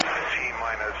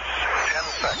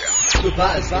The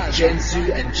Buzz with Jen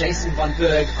Su and Jason Von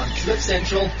Berg on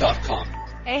CliffCentral.com.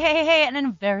 Hey, and a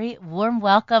very warm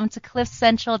welcome to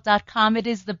CliffCentral.com. It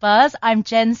is The Buzz. I'm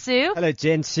Jen Su. Hello,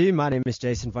 Jen Su. My name is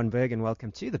Jason Von Berg, and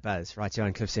welcome to The Buzz right here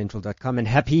on CliffCentral.com. And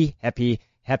happy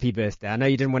birthday. I know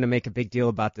you didn't want to make a big deal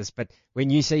about this, but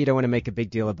when you say you don't want to make a big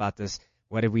deal about this,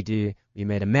 what did we do? We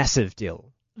made a massive deal.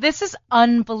 This is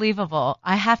unbelievable.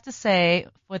 I have to say,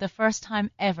 for the first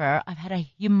time ever, I've had a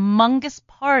humongous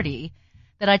party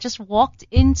that I just walked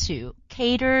into,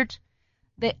 catered.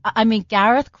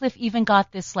 Gareth Cliff even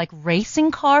got this like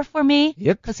racing car for me.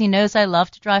 Yep. Because he knows I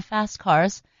love to drive fast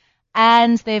cars.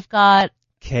 And they've got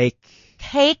Cake,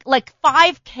 like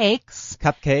 5 cakes.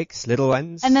 cupcakes, little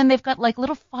ones. And then they've got like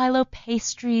little phyllo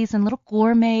pastries and little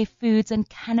gourmet foods and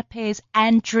canapes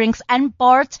and drinks and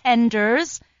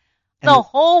bartenders. The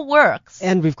whole works.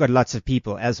 And we've got lots of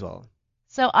people as well.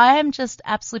 So I am just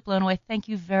absolutely blown away. Thank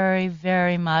you very,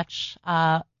 very much.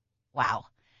 Wow.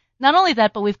 Not only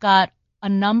that, but we've got a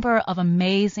number of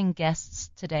amazing guests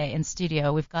today in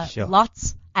studio. We've got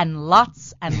lots and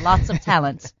lots and lots of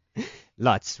talent.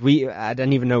 Lots. I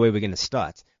don't even know where we're going to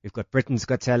start. We've got Britain's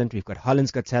Got Talent. We've got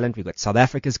Holland's Got Talent. We've got South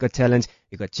Africa's Got Talent.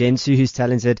 We've got Jen Su, who's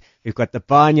talented. We've got the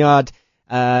Barnyard,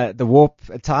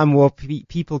 the Time Warp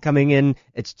people coming in.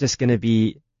 It's just going to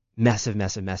be massive.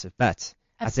 But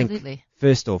Absolutely. I think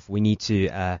first off, we need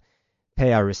to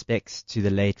pay our respects to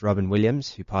the late Robin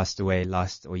Williams, who passed away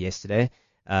yesterday.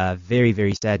 Very,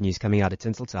 very sad news coming out of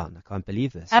Tinseltown. I can't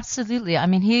believe this. Absolutely. I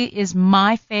mean, he is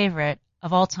my favorite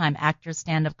of all time, actor,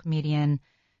 stand-up comedian,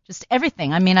 just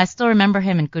everything. I mean, I still remember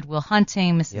him in Good Will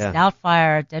Hunting, Mrs.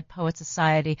 Doubtfire, Dead Poet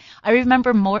Society. I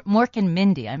remember Mork and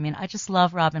Mindy. I mean, I just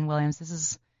love Robin Williams. This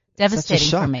is devastating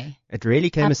for me. It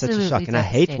really came as such a shock. And I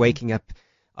hate waking up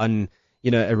on,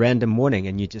 a random morning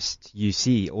and you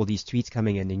see all these tweets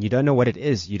coming in and you don't know what it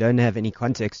is. You don't have any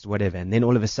context, whatever. And then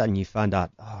all of a sudden you find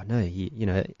out, oh no,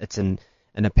 it's an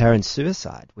apparent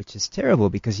suicide, which is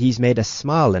terrible because he's made us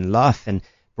smile and laugh and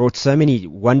brought so many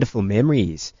wonderful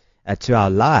memories to our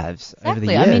lives over the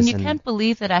years. I mean, you can't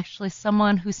believe that actually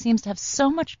someone who seems to have so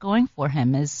much going for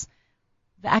him is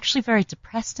actually very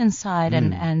depressed inside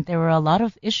and there were a lot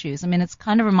of issues. I mean, it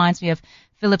kind of reminds me of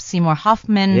Philip Seymour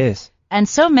Hoffman. Yes. And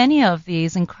so many of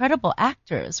these incredible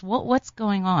actors. What's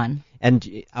going on?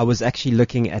 And I was actually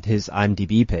looking at his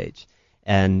IMDb page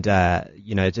and,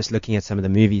 just looking at some of the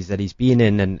movies that he's been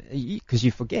in and because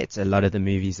you forget a lot of the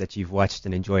movies that you've watched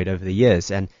and enjoyed over the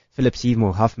years. And Philip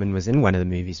Seymour Hoffman was in one of the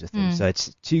movies with him. So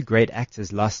it's 2 great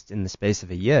actors lost in the space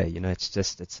of a year.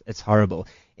 It's horrible.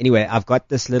 Anyway, I've got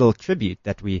this little tribute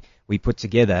that we put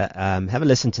together. Have a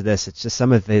listen to this. It's just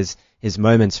some of his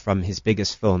moments from his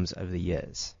biggest films over the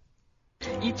years.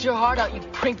 Eat your heart out, you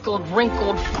crinkled,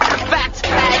 wrinkled, fat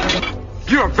bag.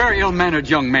 You're a very ill-mannered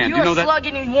young man. You're Do you know a that?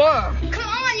 slug-eating worm. Come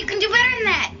on, you can do better than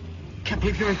that. Can't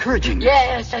believe you're encouraging me.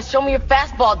 Yes, show me your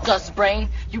fastball, dust brain.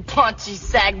 You paunchy,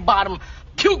 sag-bottom,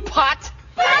 puke pot.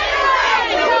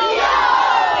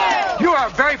 You are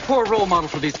a very poor role model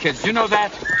for these kids. Do you know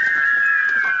that?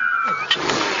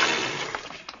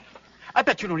 I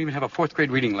bet you don't even have a 4th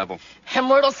grade reading level.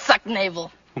 Immortal suck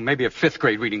navel. Well, maybe a 5th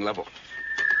grade reading level.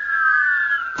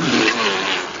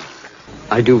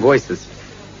 I do voices.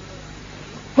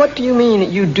 What do you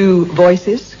mean you do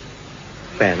voices?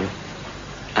 Well,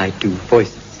 I do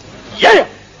voices. Yeah!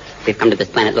 We've come to this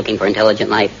planet looking for intelligent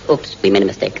life. Oops, we made a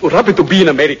mistake. We're happy to be in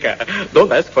America.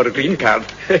 Don't ask for a green card.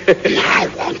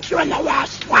 I want you in the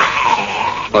worst way.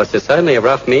 Well, it's certainly a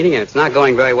rough meeting, and it's not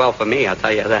going very well for me, I'll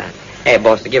tell you that. Hey,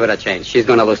 boss, give it a chance. She's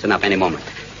going to loosen up any moment.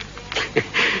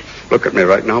 Look at me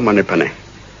right now, Moneypenny.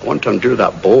 I want to undo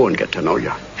that bow and get to know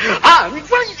you. I'm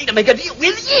ready to make a deal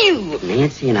with you.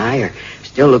 Nancy and I are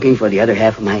still looking for the other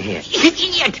half of my head.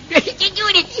 Idiot! You're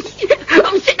doing it.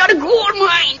 I'm sitting on a gold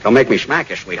mine. Don't make me smack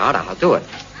you, sweetheart. I'll do it.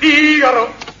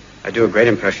 Figaro. I do a great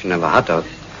impression of a hot dog.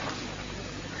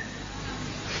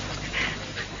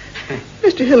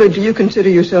 Mr. Hillard, do you consider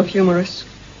yourself humorous?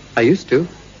 I used to.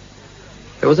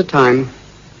 There was a time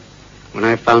when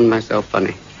I found myself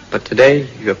funny. But today,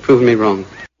 you have proven me wrong.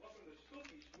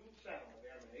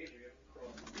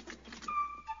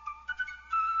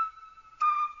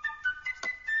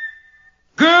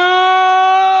 Good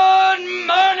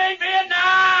morning,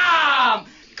 Vietnam!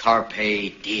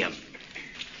 Carpe diem.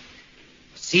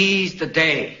 Seize the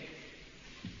day.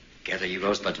 Gather ye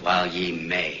rosebuds while ye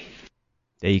may.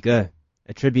 There you go.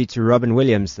 A tribute to Robin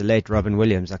Williams, the late Robin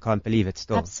Williams. I can't believe it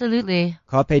still. Absolutely.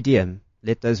 Carpe diem.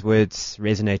 Let those words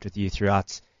resonate with you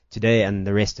throughout today and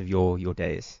the rest of your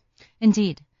days.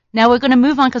 Indeed. Now we're going to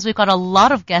move on because we've got a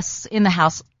lot of guests in the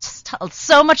house.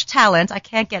 So much talent. I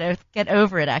can't get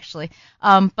over it, actually.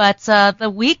 But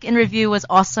the week in review was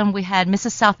awesome. We had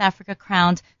Mrs. South Africa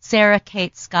crowned Sarah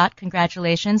Kate Scott.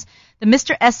 Congratulations. The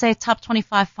Mr. SA Top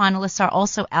 25 finalists are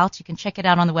also out. You can check it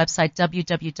out on the website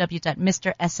www.mrsa.co.za.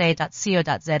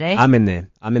 I'm in there.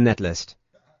 I'm in that list.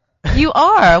 You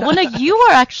are. Well, no, you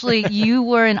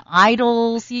were in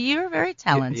Idols. You're very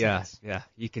talented. Yeah.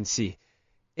 You can see.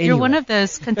 You're one of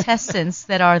those contestants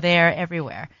that are there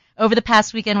everywhere. Over the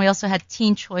past weekend, we also had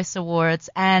Teen Choice Awards,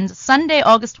 and Sunday,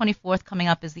 August 24th, coming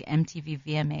up is the MTV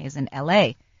VMAs in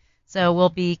LA. So we'll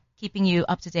be keeping you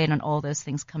up to date on all those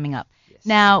things coming up. Yes.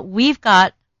 Now, we've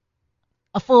got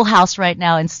a full house right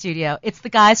now in studio. It's the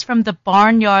guys from the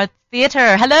Barnyard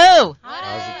Theatre. Hello! Hi.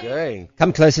 How's it going?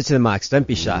 Come closer to the mics. Don't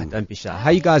be shy. Don't be shy. How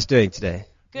are you guys doing today?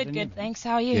 Good, thanks.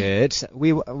 How are you? Good.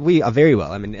 We are very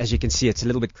well. I mean, as you can see, it's a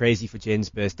little bit crazy for Jen's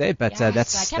birthday, but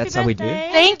that's how we do.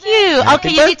 Thank you. Happy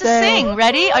okay, you need to sing.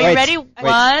 Ready? Are you ready? Wait.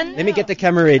 One. Let me get the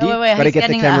camera ready. Oh, Got to get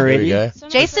the camera ready.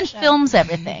 Jason films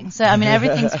everything, so I mean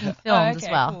everything's been filmed as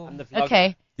well. Cool.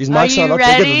 Okay. These mics are a lot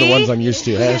bigger than the ones I'm used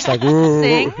to. It's like woo.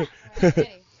 Sing.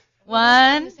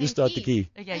 One. You start the key.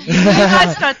 Okay, you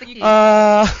guys start the key.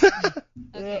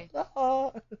 Okay.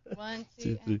 1,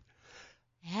 2, 3.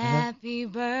 Happy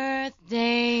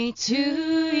birthday to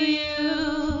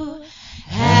you.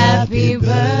 Happy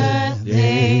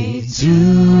birthday to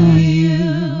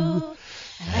you.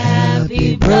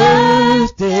 Happy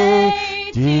birthday,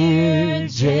 dear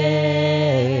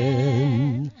Jen.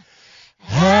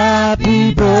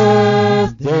 Happy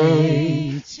birthday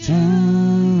to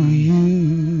you.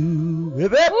 Woo!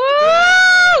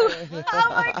 Oh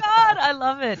my God, I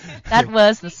love it. That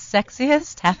was the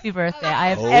sexiest happy birthday I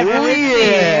have ever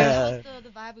seen. The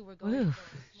vibe we were going for.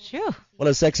 Shoo. What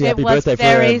a sexy happy birthday for a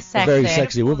very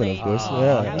sexy woman, of course.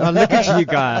 Yeah. Oh, look at you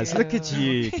guys. Look at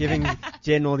you giving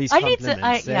Jen all these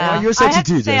compliments. You're sexy I have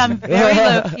too, to say Jason. I'm very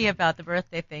low-key about the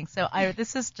birthday thing. So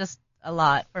this is just a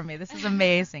lot for me. This is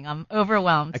amazing. I'm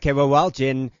overwhelmed. Okay, well, while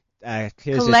Jen clears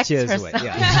her Collects tears herself.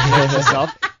 away. Collects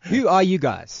herself. Who are you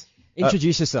guys?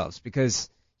 Introduce yourselves, because,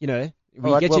 we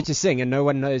get you to sing and no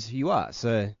one knows who you are.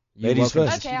 So, ladies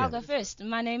first. Okay, I'll go first.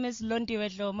 My name is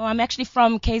Londiwe Dlomo. I'm actually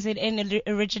from KZN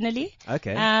originally.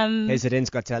 Okay. KZN's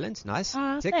Got Talent. Nice.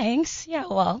 Thanks. Yeah,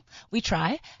 well, we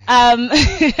try.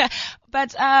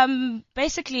 But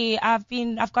basically,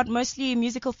 I've got mostly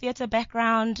musical theatre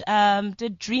background.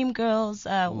 Did Dreamgirls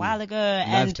a while ago.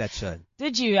 Loved that show.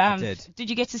 Did you? I did. Did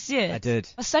you get to see it? I did.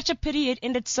 It was such a pity it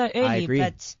ended so early. I agree.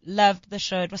 But loved the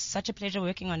show. It was such a pleasure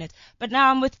working on it. But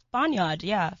now I'm with Barnyard.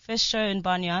 Yeah, first show in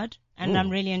Barnyard, and I'm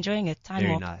really enjoying it. Time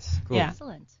Very Warp. nice. Cool. Yeah.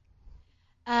 Excellent.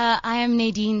 I am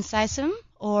Nadine Sysom,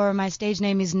 or my stage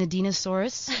name is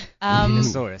Nadinosaurus.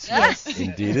 Nadinosaurus. Yes.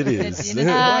 Indeed it is.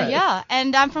 Yeah,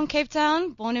 and I'm from Cape Town,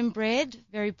 born and bred,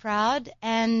 very proud,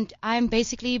 and I'm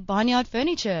basically Barnyard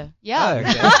Furniture. Yeah. Oh,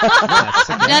 okay. Nice.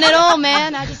 I've done it all,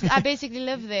 man. I basically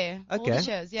live there. All Okay. the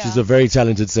shows, yeah. She's a very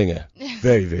talented singer.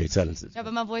 Very, very talented. Yeah,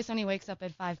 but my voice only wakes up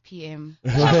at 5 p.m.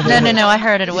 No, I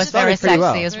heard it. It was very pretty sexy.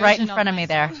 well. It was right in Version front of of me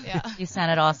there. myself, yeah. You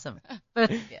sounded awesome.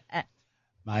 But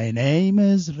My name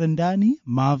is Rendani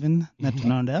Marvin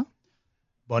Natunanda,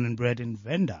 born and bred in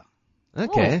Venda.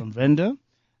 Okay. From Venda.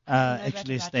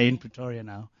 Actually stay in Pretoria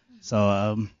now.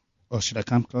 So, should I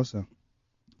come closer?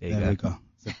 There we go.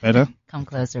 Is it better? come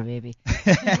closer, baby.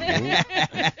 That's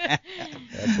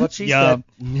what she said.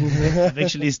 I've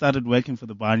actually started working for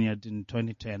the Barnyard in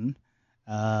 2010.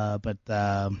 But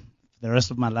the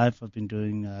rest of my life I've been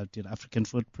doing, did African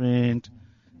Footprint.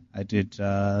 I did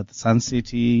the Sun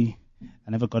City.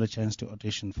 I never got a chance to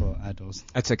audition for Idols.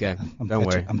 That's okay. Don't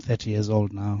worry. I'm 30 years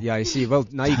old now. Yeah, you see. Well,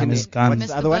 now you Time can. is gone.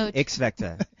 What's the other one? X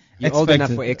Factor. You're X old enough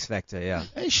Factor. for X Factor, yeah.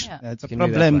 That's a Can do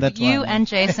that problem. one. That You one. and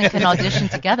Jason can audition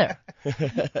together.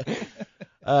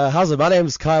 How's it? My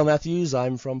name's Kyle Matthews.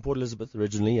 I'm from Port Elizabeth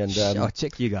originally, and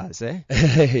check you guys, eh?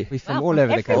 We're We're from all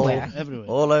over the country. Everywhere.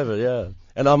 All over, yeah.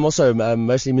 And I'm also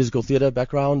mostly musical theatre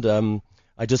background.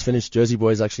 I just finished Jersey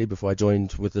Boys actually before I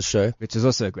joined with the show. Which is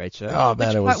also a great show. Oh man,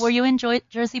 Which it was part were you in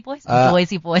Jersey Boys?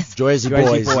 Jersey Boys. Jersey Jersey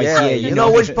Boys. Boys, Yeah, yeah, you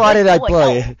know which part did I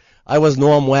play? I was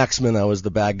Norm Waxman. I was the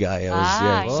bad guy.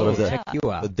 I was sort of check you the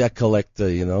out. deck collector.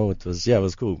 It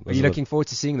was cool. Are you looking forward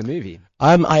to seeing the movie?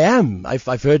 I am.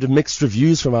 I've heard mixed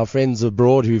reviews from our friends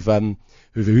abroad who've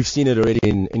seen it already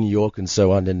in New York and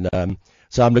so on, and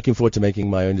so I'm looking forward to making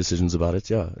my own decisions about it.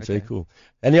 Yeah, it's very cool.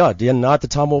 And now at the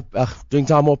Time Warp, doing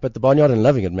Time Warp at the Barnyard and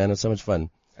loving it, man. It's so much fun.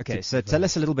 Okay, so tell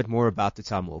us a little bit more about the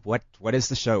Time Warp. What is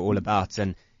the show all about?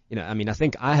 And I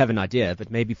think I have an idea, but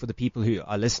maybe for the people who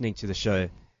are listening to the show,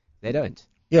 they don't.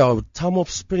 Yeah, Time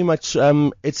Warp's pretty much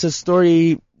it's a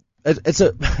story It's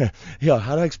a yeah.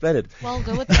 How do I explain it? Well,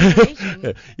 go with the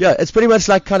narration. Yeah, it's pretty much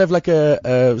like kind of like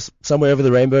a Somewhere Over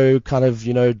the Rainbow kind of,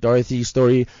 you know, Dorothy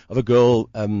story of a girl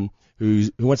who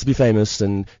wants to be famous,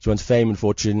 and she wants fame and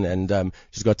fortune, and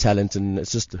she's got talent, and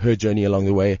it's just her journey along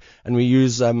the way. And we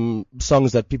use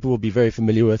songs that people will be very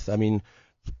familiar with. I mean,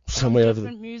 Somewhere Over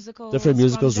different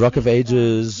musicals, Rock of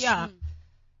Ages. Yeah.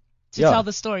 To tell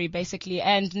the story, basically.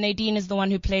 And Nadine is the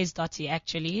one who plays Dottie,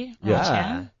 actually.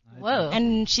 Yeah. Whoa.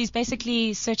 And she's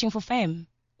basically searching for fame.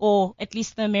 Or at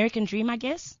least the American dream, I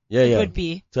guess. Yeah. It would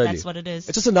be. Totally. That's what it is.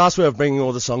 It's just a nice way of bringing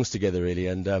all the songs together, really.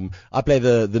 And I play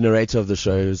the narrator of the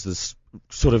show, who's this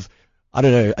sort of, I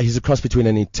don't know, he's a cross between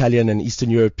an Italian and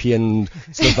Eastern European,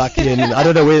 Slovakian. I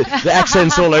don't know, where the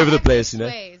accent's all over the place, you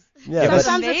know. Yeah,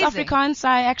 sometimes it's Afrikaans.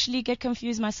 I actually get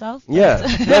confused myself. Yeah,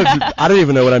 no, I don't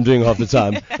even know what I'm doing half the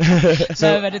time.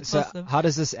 But it's awesome. How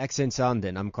does this accent sound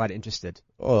then? I'm quite interested.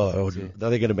 Oh,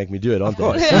 they're going to make me do it, aren't they?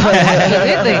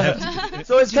 Absolutely.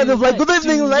 So it's kind of like, good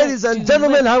evening, ladies and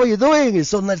gentlemen, how are you doing? It's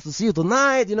so nice to see you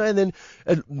tonight, you know, and then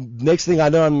next thing I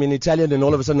know, I'm in Italian, and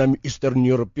all of a sudden I'm Eastern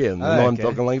European, I'm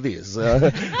talking like this.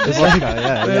 It's like,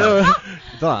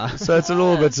 so it's a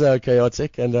little bit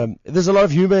chaotic, and there's a lot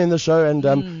of humor in the show, and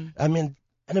I mean,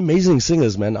 and amazing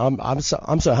singers, man. I'm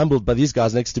so humbled by these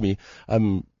guys next to me.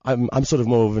 I'm sort of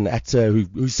more of an actor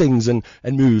who sings and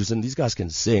moves, and these guys can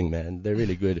sing, man. They're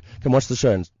really good. Come watch the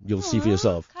show and you'll see for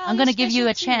yourself. I'm going to give you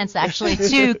a chance, actually,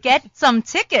 to get some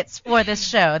tickets for this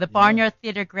show. The Barnyard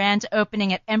Theater grand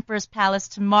opening at Emperor's Palace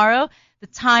tomorrow. The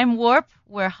Time Warp,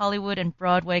 where Hollywood and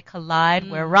Broadway collide,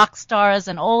 where rock stars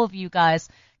and all of you guys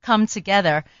come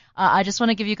together. I just want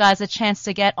to give you guys a chance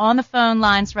to get on the phone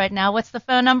lines right now. What's the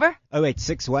phone number?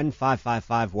 0861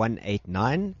 555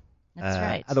 189. That's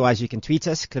right. Otherwise, you can tweet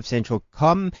us,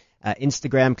 CliffCentral.com,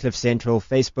 Instagram, Cliff Central,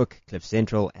 Facebook, Cliff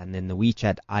Central, and then the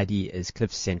WeChat ID is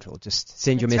Cliff Central. Just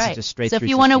send your messages straight through. So if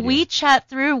you want to WeChat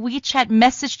through, WeChat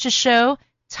message to show,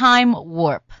 Time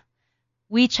Warp.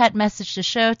 WeChat message to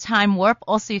show, Time Warp.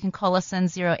 Also, you can call us on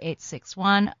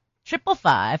 0861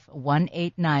 555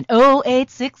 189.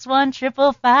 0861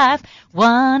 555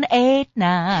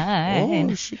 189.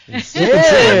 Oh, she can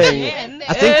sing.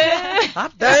 I think,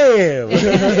 hot damn.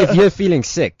 If you're feeling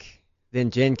sick, then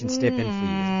Jen can step in for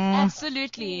you.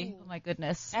 Absolutely. Oh my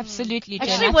goodness. Absolutely, Jen.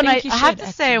 Actually, I have to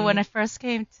say, when I first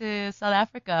came to South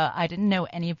Africa, I didn't know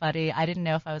anybody. I didn't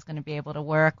know if I was going to be able to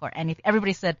work or anything.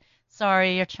 Everybody said,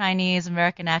 sorry, you're Chinese,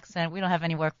 American accent. We don't have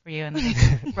any work for you in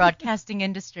the broadcasting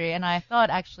industry. And I thought,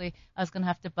 actually, I was going to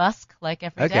have to busk like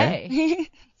every day.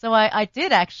 So I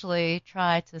did actually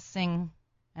try to sing,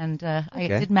 and I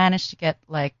did manage to get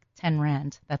like 10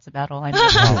 rand. That's about all I know.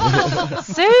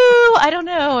 So I don't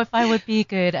know if I would be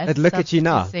good as look at you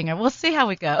now. singer. We'll see how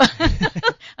we go.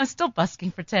 I'm still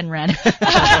busking for 10 rand.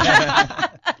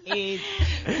 Please.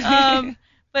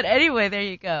 But anyway, there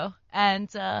you go.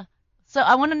 And so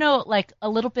I want to know, like, a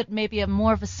little bit, maybe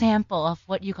more of a sample of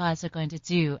what you guys are going to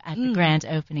do at the grand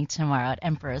opening tomorrow at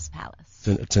Emperor's Palace.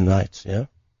 Tonight, yeah?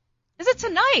 Is it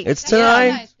tonight? It's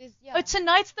tonight. Oh,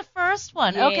 tonight's the first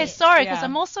one. Yes, okay, sorry, because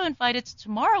I'm also invited to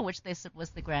tomorrow, which they said was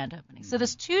the grand opening. So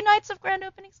there's 2 nights of grand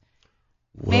openings?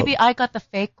 Well, maybe I got the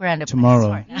fake grand opening.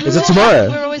 Tomorrow. Is it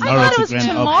tomorrow? I thought it was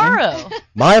tomorrow.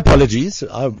 My apologies.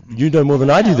 You know more than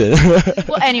I do then.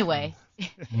 Well, anyway.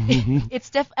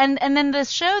 It's and then the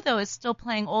show, though, is still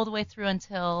playing all the way through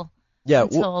until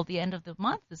the end of the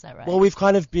month. Is that right? Well, we've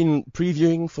kind of been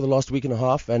previewing for the last week and a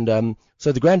half, and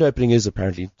so the grand opening is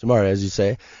apparently tomorrow, as you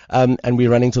say, and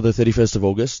we're running till the 31st of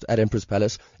August at Emperor's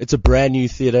Palace. It's a brand new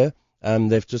theater.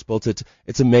 They've just built it.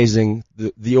 It's amazing.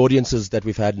 The audiences that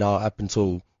we've had now up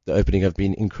until the opening have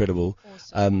been incredible.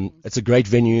 Awesome. It's a great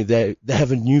venue. They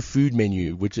have a new food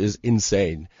menu, which is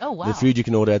insane. Oh, wow. The food you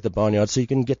can order at the Barnyard, so you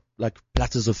can get like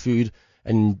platters of food,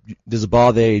 and there's a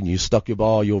bar there, and you stock your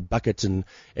bar, your bucket, and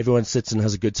everyone sits and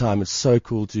has a good time. It's so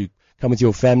cool to come with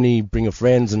your family, bring your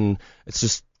friends, and it's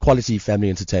just quality family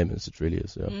entertainment. It really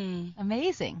is. Yeah.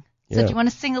 Amazing. So do you want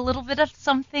to sing a little bit of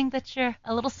something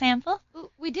a little sample?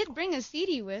 We did bring a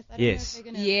CD with. I don't Yes. know if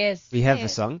you're gonna Yes. We have the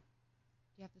song.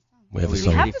 You have the song. We have the We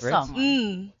song. have the song.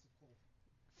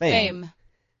 Fame.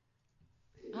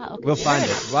 Ah, okay. We'll find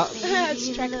it. Well, It's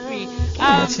track 3.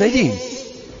 That's Nadine.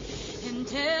 And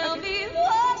tell me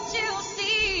what you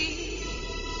see.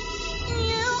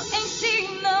 You ain't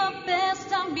seen the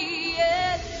best of me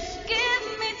yet.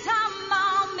 Give me time,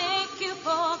 I'll make you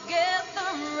forget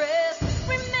the rest.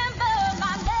 Remember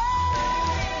my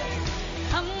name.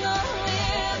 I'm gonna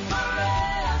live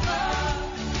forever.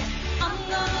 I'm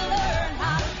gonna learn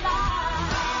how to fly.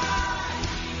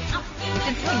 I'm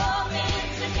feeling coming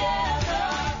together.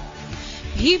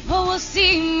 People will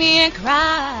see me and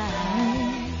cry.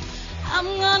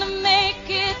 I'm gonna make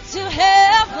it to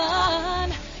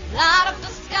heaven, light up the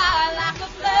sky like a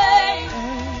flame.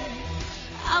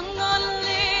 I'm gonna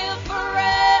live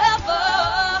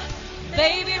forever,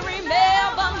 baby,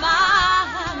 remember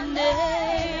my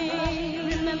name.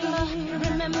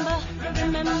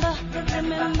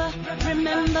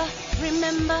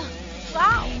 Remember.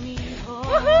 Wow.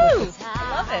 Woohoo! I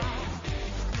love it.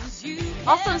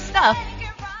 Awesome stuff.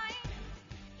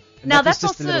 Now that's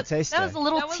also that was a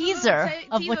little teaser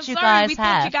of what you guys we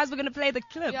had. thought you guys were going to play the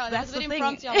clip. Yeah, that's a bit the thing.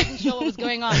 impromptu. I wasn't sure what was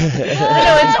going on. No,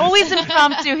 it's always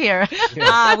impromptu here.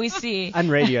 We see. And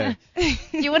radio. Do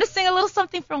you want to sing a little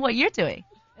something from what you're doing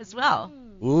as well?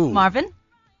 Ooh. Marvin?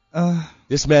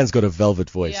 This man's got a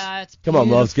velvet voice. Yeah, it's Come on,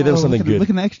 Marv, give him something good. We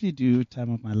can actually do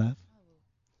Time of My Life.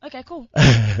 Okay, cool.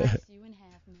 That's you in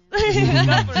half,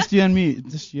 man. Just you and me.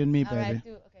 Just you and me, All baby.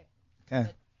 right,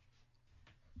 Okay.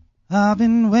 I've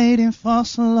been waiting for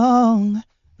so long.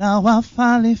 Now I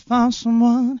finally found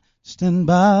someone to stand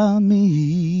by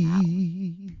me.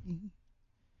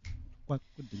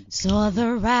 Saw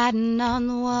the writing on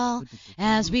the wall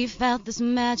as we felt this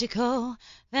magical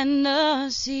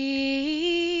fantasy.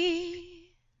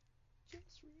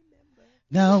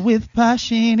 Now with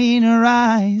passion in our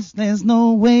eyes, there's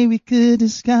no way we could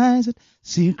disguise it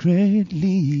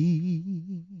secretly.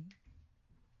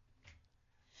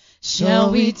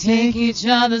 Shall we take each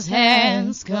other's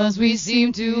hands, 'cause we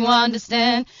seem to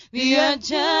understand the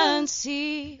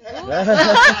urgency.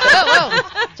 Whoa.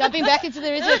 Jumping back into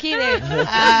the original key there.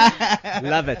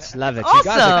 Love it. Awesome. You guys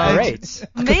are great.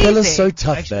 Capella's so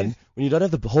tough, man. When you don't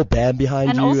have the whole band behind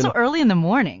And you. also early in the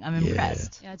morning. I'm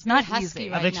impressed. Yeah, it's not very easy.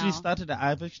 husky I've right actually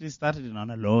now. started it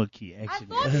on a lower key, actually.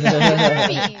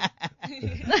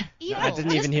 Evil. I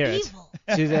didn't even hear it.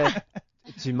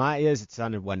 To my ears, it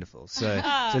sounded wonderful. So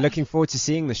looking forward to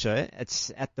seeing the show.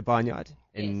 It's at the Barnyard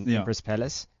in Empress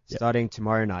Palace, starting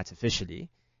tomorrow night officially.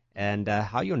 And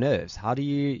how are your nerves? How do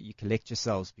you collect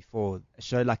yourselves before a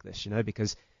show like this? You know,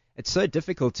 because it's so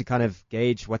difficult to kind of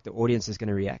gauge what the audience is going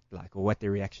to react like or what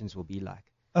their reactions will be like.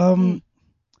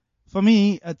 For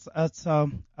me, it's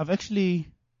I've actually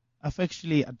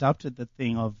adopted the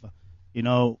thing of, you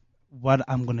know, what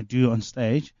I'm going to do on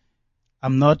stage. I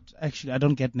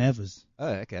don't get nervous. Oh,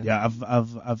 okay. Yeah,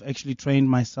 I've actually trained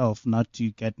myself not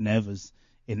to get nervous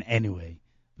in any way,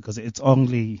 because it's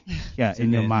only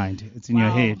in your mind. It's in your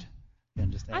head. You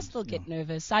understand? I still get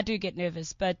nervous. I do get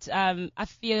nervous, but I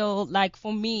feel like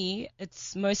for me,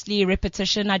 it's mostly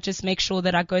repetition. I just make sure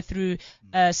that I go through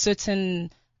I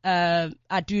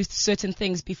do certain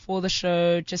things before the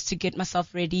show just to get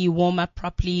myself ready, warm up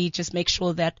properly, just make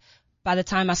sure that by the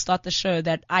time I start the show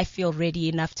that I feel ready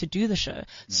enough to do the show.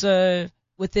 So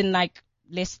within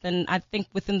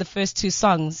within the first 2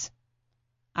 songs,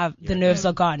 the nerves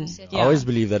are gone. I always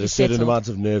believe that a certain amount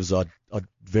of nerves are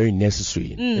very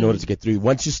necessary in order to get through.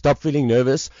 Once you stop feeling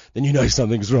nervous, then you know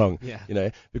something's wrong. Yeah. You know,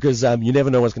 because you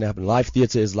never know what's going to happen. Live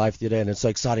theater is live theater, and it's so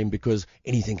exciting because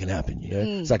anything can happen. You know,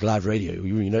 it's like live radio.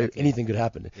 You know, anything could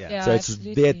happen. Yeah. So it's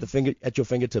there at your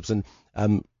fingertips. And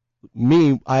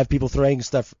I have people throwing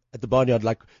stuff at the Barnyard.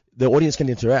 Like the audience can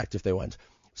interact if they want.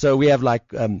 So we have we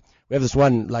have this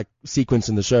one sequence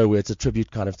in the show where it's a tribute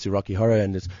kind of to Rocky Horror,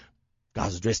 and it's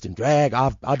guys are dressed in drag.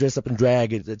 I dress up in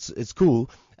drag. It's cool.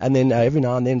 And then every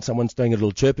now and then someone's throwing a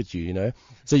little chirp at you, you know.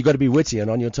 So you got to be witty and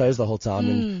on your toes the whole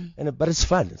time. But it's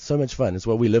fun. It's so much fun. It's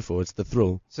what we live for. It's the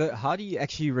thrill. So how do you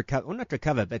actually recover? Well, not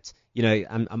recover, but you know,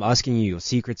 I'm asking you your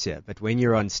secrets here. But when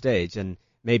you're on stage and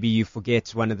maybe you forget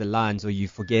one of the lines or you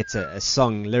forget a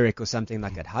song lyric or something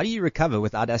like that, how do you recover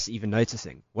without us even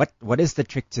noticing? What is the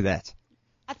trick to that?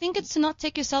 I think it's to not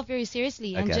take yourself very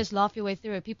seriously and just laugh your way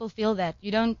through it. People feel that.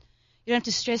 You don't have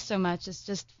to stress so much. It's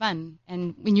just fun.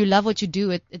 And when you love what you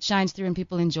do, it shines through and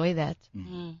people enjoy that.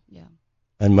 Yeah.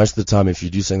 And most of the time, if you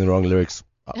do sing the wrong lyrics,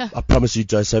 I promise you,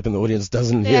 Joyce, hoping the audience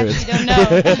doesn't hear it. You don't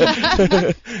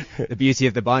know. The beauty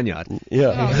of the Barnyard.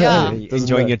 Yeah.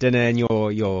 Enjoying your dinner and your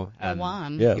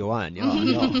wine. Your wine.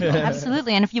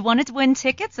 Absolutely. And if you wanted to win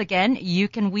tickets, again, you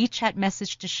can WeChat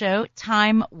message to show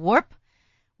Time Warp.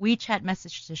 WeChat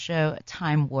message to show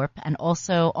Time Warp. And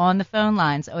also on the phone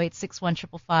lines, 0861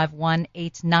 555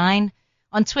 189.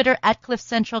 On Twitter,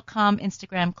 @CliffCentral.com,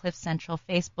 Instagram, Cliff Central,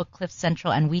 Facebook, Cliff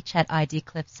Central, and WeChat ID,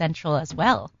 Cliff Central as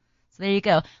well. So there you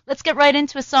go. Let's get right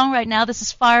into a song right now. This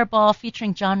is Fireball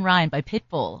featuring John Ryan by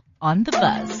Pitbull on The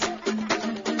Buzz.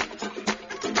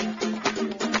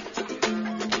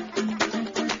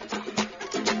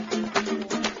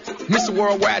 Mr.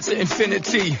 Worldwide to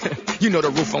infinity. You know the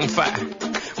roof on fire.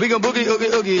 We gon' boogie,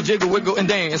 oogie, oogie, jiggle, wiggle, and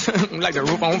dance like the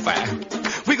roof on fire.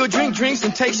 We go drink drinks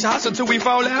and take shots until we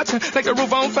fall out like the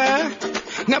roof on fire.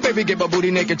 Now, baby, get my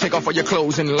booty naked, take off all your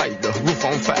clothes and light the roof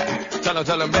on fire. Tell her,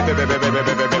 baby, baby, baby,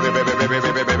 baby, baby, baby, baby,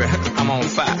 baby, baby, baby, I'm on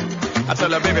fire. I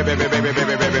tell her, baby, baby, baby,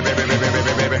 baby, baby, baby, baby, baby,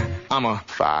 baby, baby, I'm a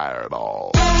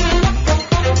fireball.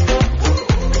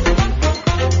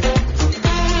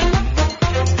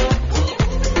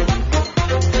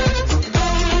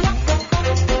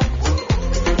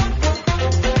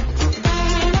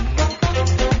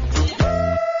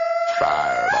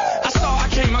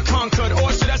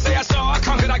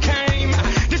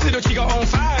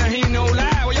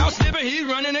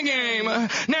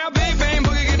 Now big bang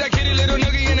boogie, get that kitty little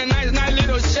noogie in a nice, nice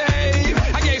little shave.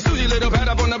 I gave Susie a little pat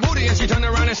up on the booty and she turned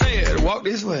around and said, walk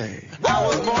this way. I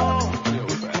was born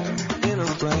in a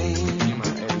flame.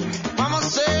 Mama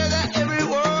said that every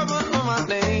word was on my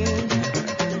name.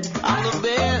 I'm the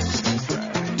best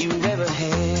you've ever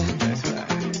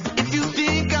had. If you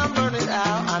think I'm burning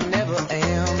out, I never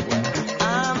am.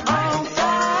 I'm on fire.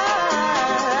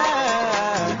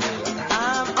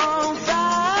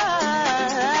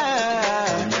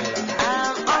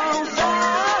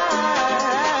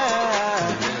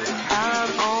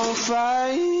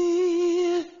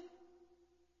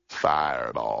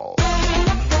 Fireball.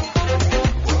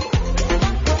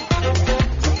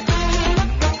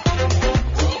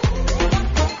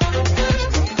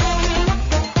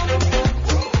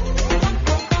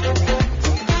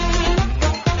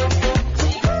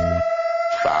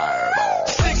 Fireball.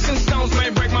 Sticks and stones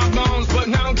may break my bones, but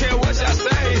I don't care what y'all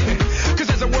say. Cause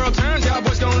as the world turns, y'all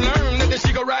boys gonna learn that this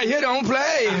Chico right here don't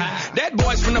play. That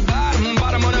boy's from the bottom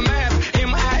of the map,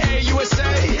 MIA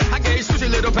USA. I gave Susie a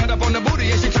little pat up on the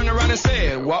booty and she turned around and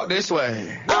said, walk this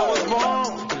way. I was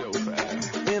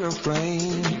born in a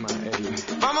flame.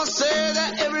 Mama said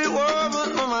that every word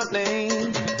was on my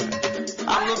name.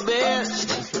 I'm the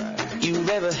best you've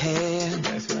ever had.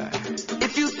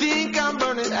 If you think I'm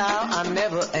burning out, I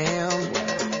never am.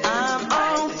 I'm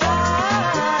on fire.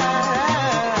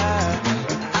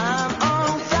 I'm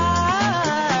on fire.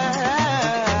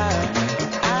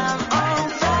 I'm on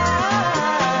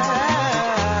fire.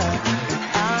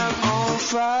 I'm on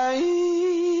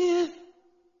fire.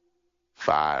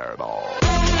 Fireball.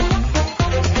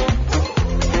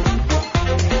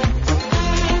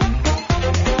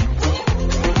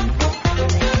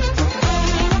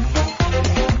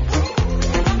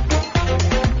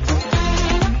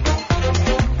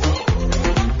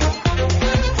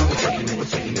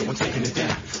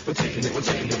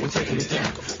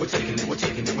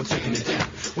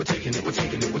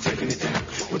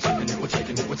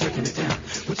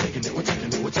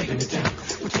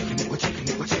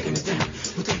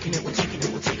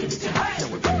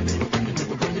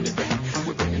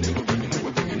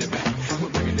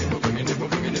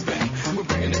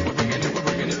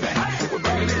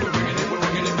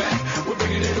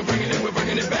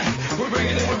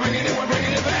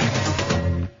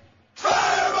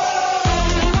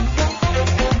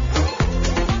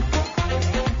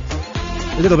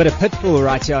 A little bit of Pitbull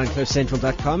right here on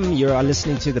CliffCentral.com. You are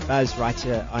listening to The Buzz right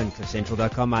here on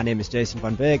CliffCentral.com. My name is Jason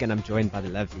Von Berg, and I'm joined by the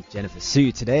lovely Jennifer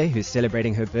Sue today, who's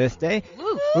celebrating her birthday.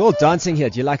 Woo. We're all dancing here.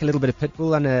 Do you like a little bit of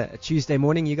Pitbull on a Tuesday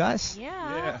morning, you guys?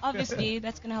 Yeah, obviously.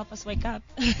 That's going to help us wake up.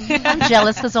 I'm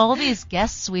jealous because all these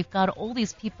guests, we've got all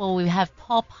these people. We have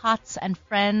Paul Potts and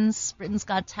friends, Britain's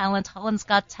Got Talent, Holland's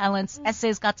Got Talent,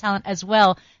 SA's Got Talent as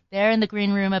well. They're in the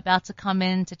green room about to come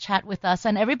in to chat with us,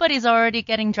 and everybody's already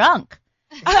getting drunk.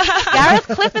 Gareth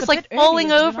Cliff is like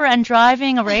falling over and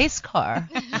driving a race car.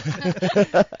 And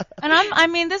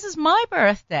this is my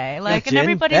birthday. Like, and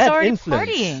everybody's already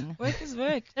partying. Work is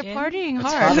work. They're partying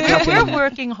hard. We're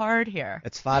working hard here.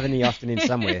 It's 5 in the afternoon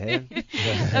somewhere, hey?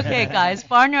 Okay, guys.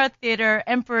 Barnyard Theatre,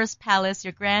 Emperor's Palace,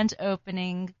 your grand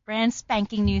opening, brand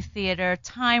spanking new theater,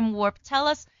 Time Warp. Tell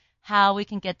us how we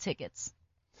can get tickets.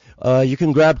 You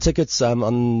can grab tickets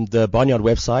on the Barnyard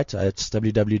website. It's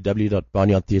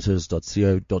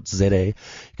www.barnyardtheatres.co.za. You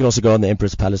can also go on the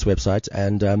Emperor's Palace website,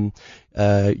 and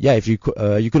if you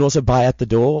can also buy at the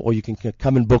door, or you can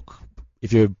come and book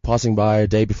if you're passing by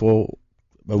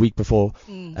a week before,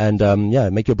 and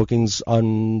make your bookings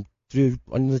on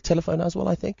the telephone as well,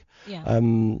 I think. Yeah.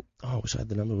 I wish I had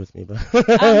the number with me, but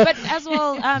but as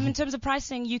well, in terms of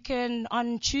pricing, you can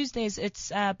on Tuesdays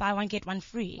it's buy one get one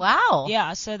free. Wow.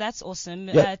 Yeah, so that's awesome.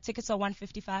 Yeah. Tickets are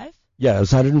 155. Yeah, it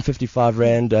was 155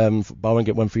 Rand, buy one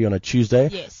get one free on a Tuesday.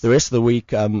 Yes. The rest of the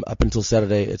week, up until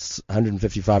Saturday, it's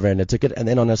 155 Rand a ticket. And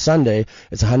then on a Sunday,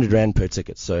 it's 100 Rand per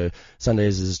ticket. So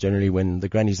Sundays is generally when the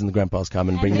grannies and the grandpas come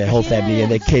and bring their whole family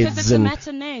and their kids. It's a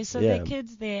matinee, so their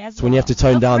kids there as well. So when you have to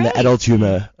tone down the adult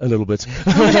humor a little bit.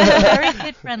 Very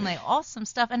kid friendly. Awesome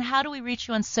stuff. And how do we reach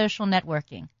you on social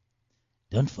networking?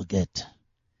 Don't forget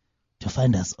to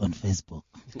find us on Facebook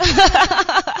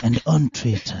and on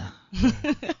Twitter.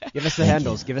 Give us the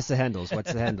handles. Give us the handles.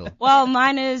 What's the handle? Well,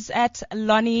 mine is at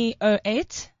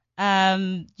Lonnie08.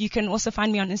 You can also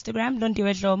find me on Instagram,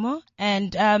 Londiwe Dlomo,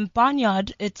 and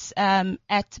Barnyard. It's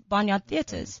at Barnyard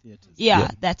Theatres. Yeah,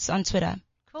 that's on Twitter.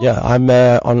 Cool. Yeah, I'm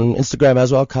on Instagram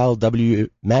as well, Kyle W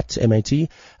Matt M-A-T.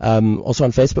 Also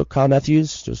on Facebook, Kyle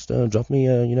Matthews. Just drop me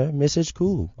a message.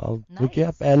 Cool, I'll hook you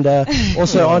up. And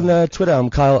also on Twitter, I'm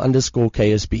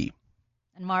Kyle_KSB.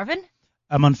 And Marvin?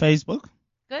 I'm on Facebook.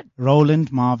 Good.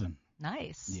 Roland Marvin.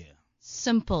 Nice. Yeah.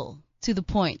 Simple, to the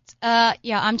point.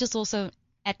 I'm just also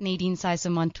at Nadine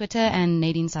Sisam on Twitter and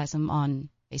Nadine Sisam on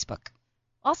Facebook.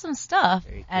 Awesome stuff.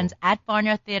 Very cool. And at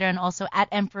Barnyard Theatre and also at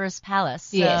Emperor's Palace.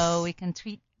 So Yes. we can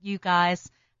tweet you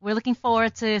guys. We're looking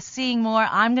forward to seeing more.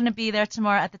 I'm going to be there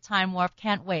tomorrow at the Time Warp.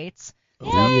 Can't wait.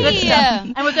 Good stuff.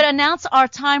 And we're going to announce our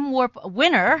Time Warp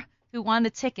winner who won the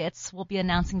tickets. We'll be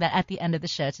announcing that at the end of the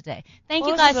show today. Thank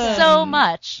you guys Awesome. so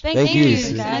much. Thank you, you,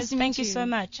 Susan. guys. Guys, thank you so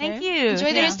much. Thank eh? you.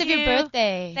 Enjoy the rest of your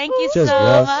birthday. Thank you Cheers, so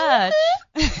girls. much.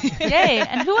 Yay.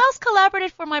 And who else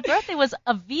collaborated for my birthday was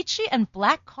Avicii and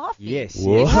Black Coffee. Yes.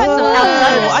 Whoa. yes. Quite some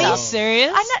outlandish Are you stuff.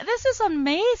 serious? I know, this is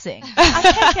amazing. I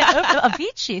can't get over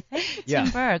Avicii. Thank you, Yeah.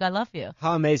 Tim Berg. I love you.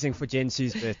 How amazing for Jen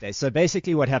Sue's birthday. So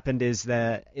basically what happened is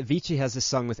that Avicii has a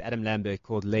song with Adam Lambert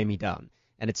called Lay Me Down.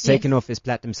 And it's taken off his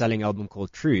platinum selling album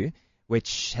called True,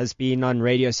 which has been on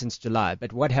radio since July.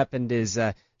 But what happened is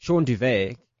Sean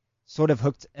Duvet sort of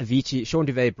hooked Avicii. Sean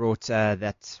Duvet brought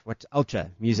Ultra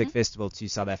Music Festival to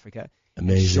South Africa.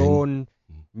 Amazing. Sean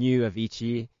knew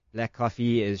Avicii. Black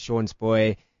Coffee is Sean's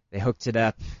boy. They hooked it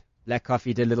up. Black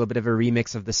Coffee did a little bit of a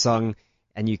remix of the song,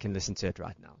 and you can listen to it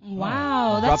right now.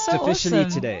 Wow, that's Dropped so officially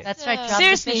awesome. today. That's right. Dropped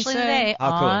Seriously, officially so- today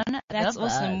How cool. on That's The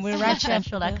awesome. Buzz. We're right here.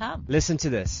 Central.com. Listen to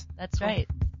this. That's right.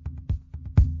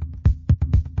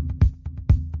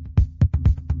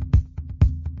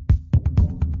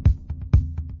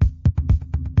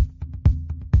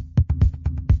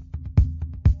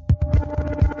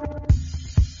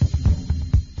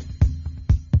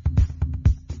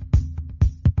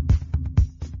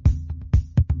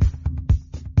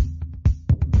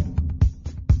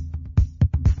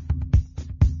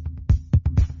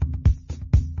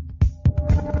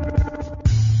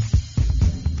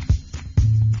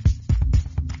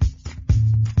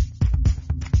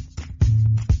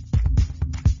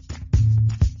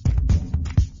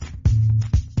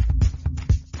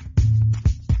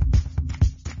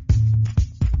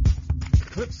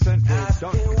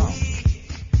 CliffCentral.com.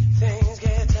 Things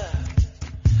get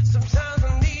tough. Sometimes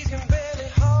my knees can barely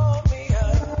hold me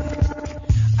up.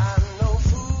 I'm no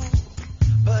fool,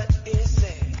 but it's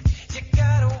sad. You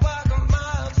gotta walk a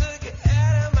mile to get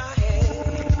out of my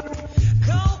head.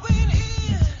 Going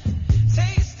in,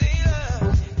 tasting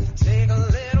love. Take a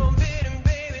little bit and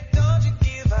baby, don't you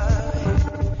give up.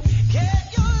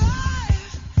 Get your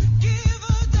life, give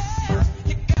a damn.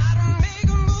 You gotta make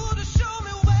a move to show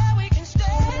me where we can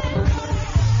stand.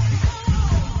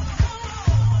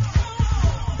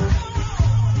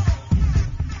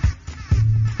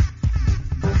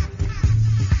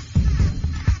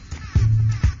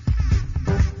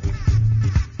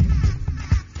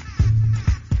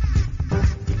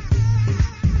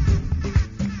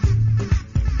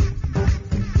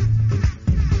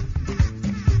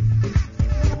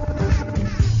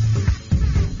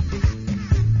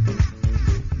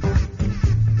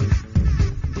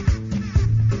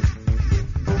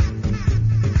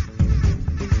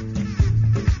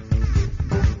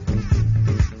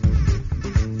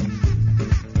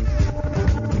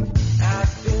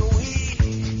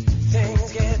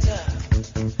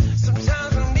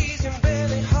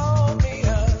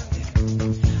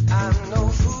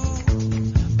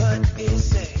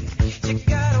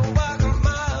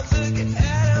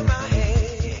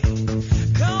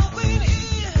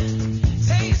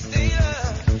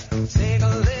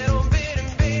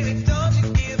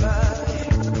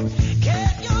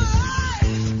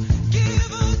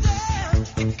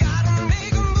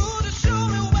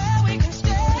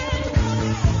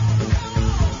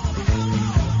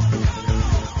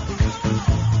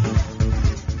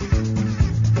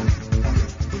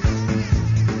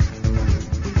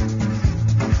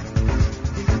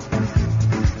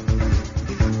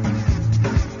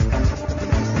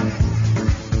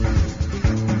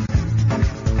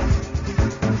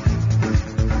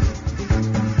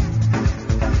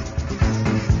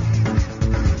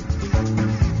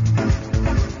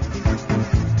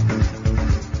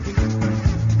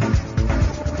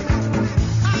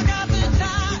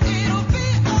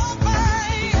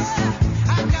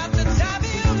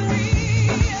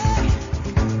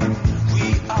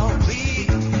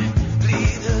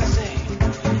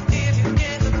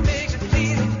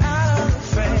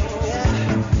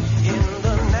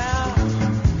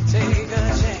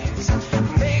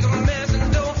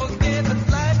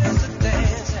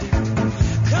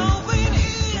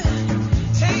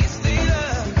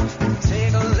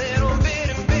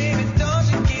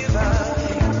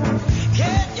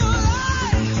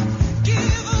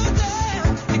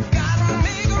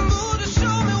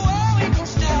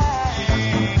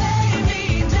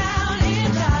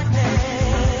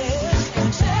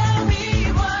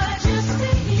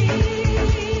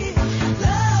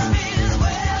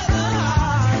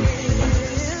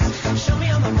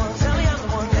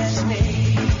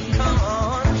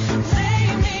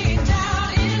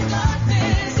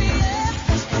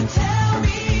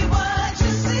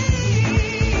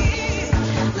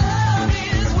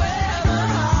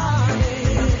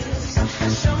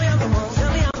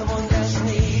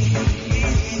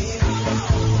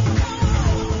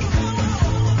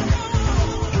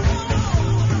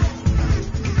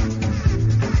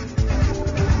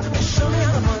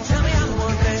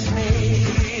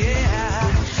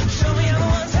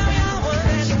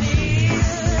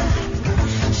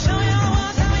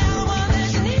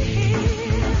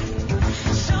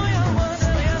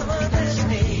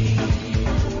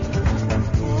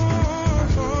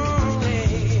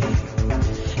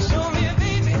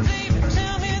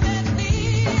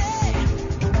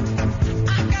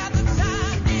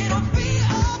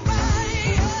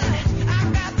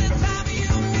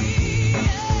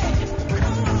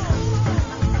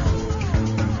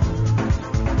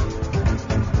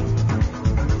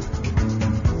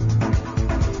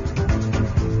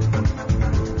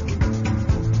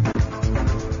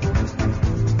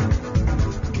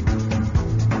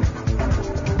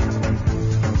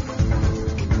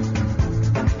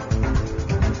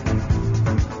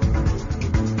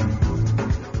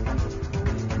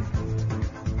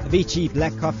 Avicii,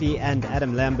 Black Coffee, and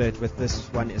Adam Lambert with this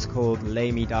one is called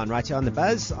Lay Me Down, right here on The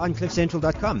Buzz on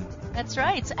CliffCentral.com. That's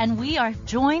right. And we are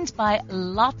joined by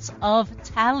lots of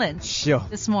talent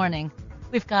this morning.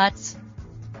 We've got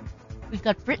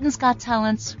Britain's Got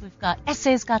Talent, we've got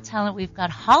SA's Got Talent, we've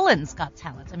got Holland's Got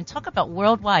Talent. I mean, talk about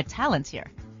worldwide talent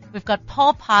here. We've got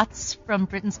Paul Potts from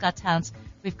Britain's Got Talent,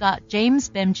 we've got James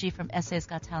Bemji from SA's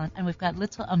Got Talent, and we've got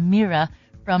little Amira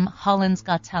from Holland's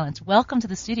Got Talent. Welcome to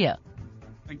the studio.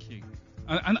 Thank you.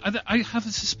 And I have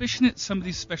a suspicion it's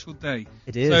somebody's special day.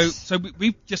 It is. So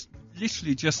we've just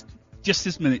literally just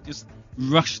this minute just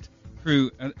rushed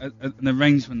through an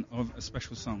arrangement of a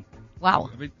special song.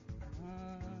 Wow. Okay,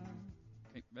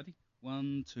 ready?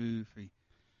 1, 2, 3.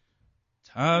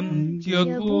 Tantya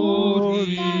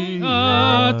Goriate,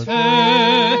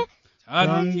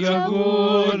 Tantya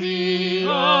Goriate,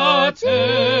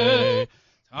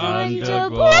 Tantya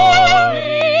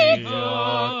Goriate,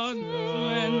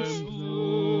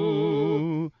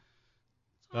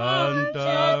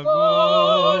 Tantya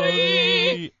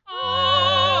Goriate.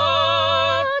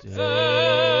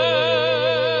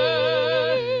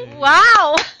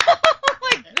 Wow! Oh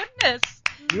my goodness!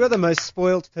 You are the most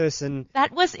spoiled person.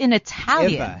 That was in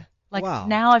Italian. Ever. Like Wow.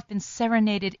 now I've been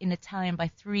serenaded in Italian by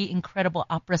 3 incredible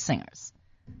opera singers.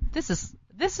 This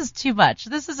is too much.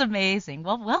 This is amazing.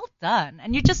 Well done.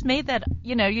 And you just made that,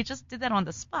 you just did that on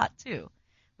the spot too,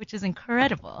 which is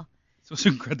incredible. It's also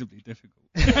incredibly difficult.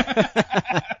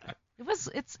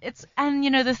 And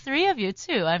the 3 of you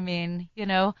too. I mean,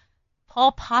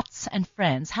 Paul Potts and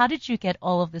friends. How did you get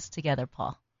all of this together,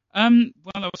 Paul? Well,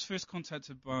 I was first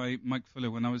contacted by Mike Fuller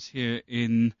when I was here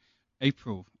in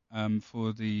April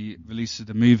for the release of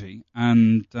the movie,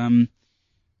 and I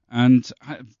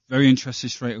very interested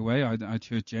straight away. I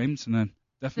heard James, and then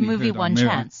definitely the movie heard One Amira.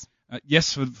 Chance.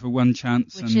 Yes, for One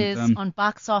Chance, which is on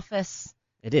box office.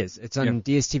 It is. It's on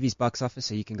DSTV's box office,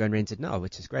 so you can go and rent it now,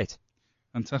 which is great.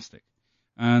 Fantastic.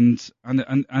 And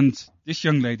this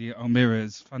young lady, Almira,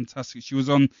 is fantastic. She was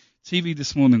on TV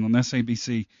this morning on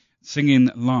SABC singing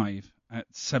live at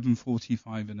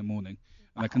 7:45 in the morning.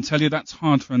 And I can tell you that's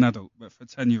hard for an adult, but for a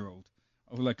 10-year-old,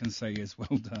 all I can say is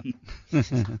well done.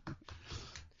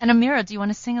 And Amira, do you want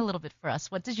to sing a little bit for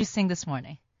us? What did you sing this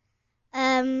morning?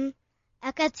 Ek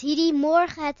het hierdie môre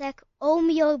het ek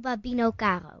Omeo Babino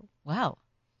Caro. Wow.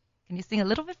 Can you sing a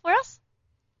little bit for us?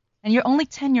 And you're only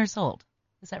 10 years old.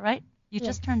 Is that right? You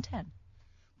just turned 10.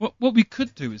 What we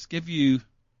could do is give you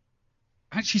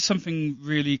actually something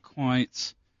really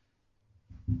quite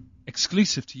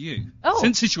exclusive to you. Oh.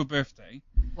 Since it's your birthday,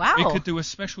 wow. we could do a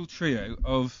special trio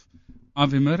of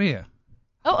Ave Maria.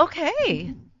 Oh,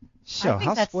 okay. Sure.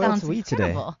 How spoiled are we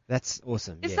today? That's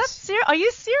awesome. Is that serious? Are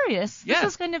you serious? Yeah.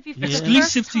 This is going to be for exclusive the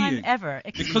first to time you. ever.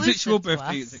 Exclusive Because it's your to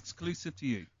birthday, us. it's exclusive to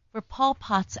you. For Paul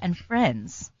Potts and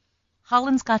friends.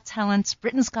 Holland's Got Talent,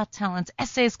 Britain's Got Talent,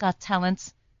 SA's Got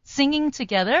Talent, singing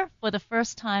together for the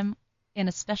first time in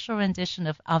a special rendition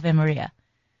of Ave Maria.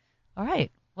 All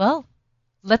right. Well,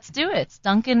 let's do it.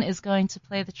 Duncan is going to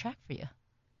play the track for you.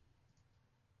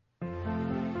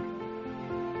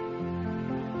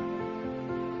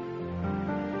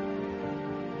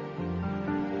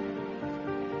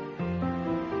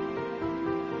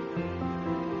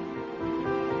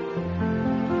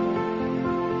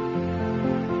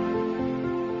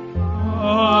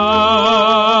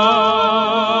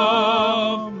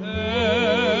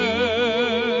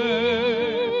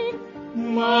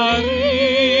 Maria.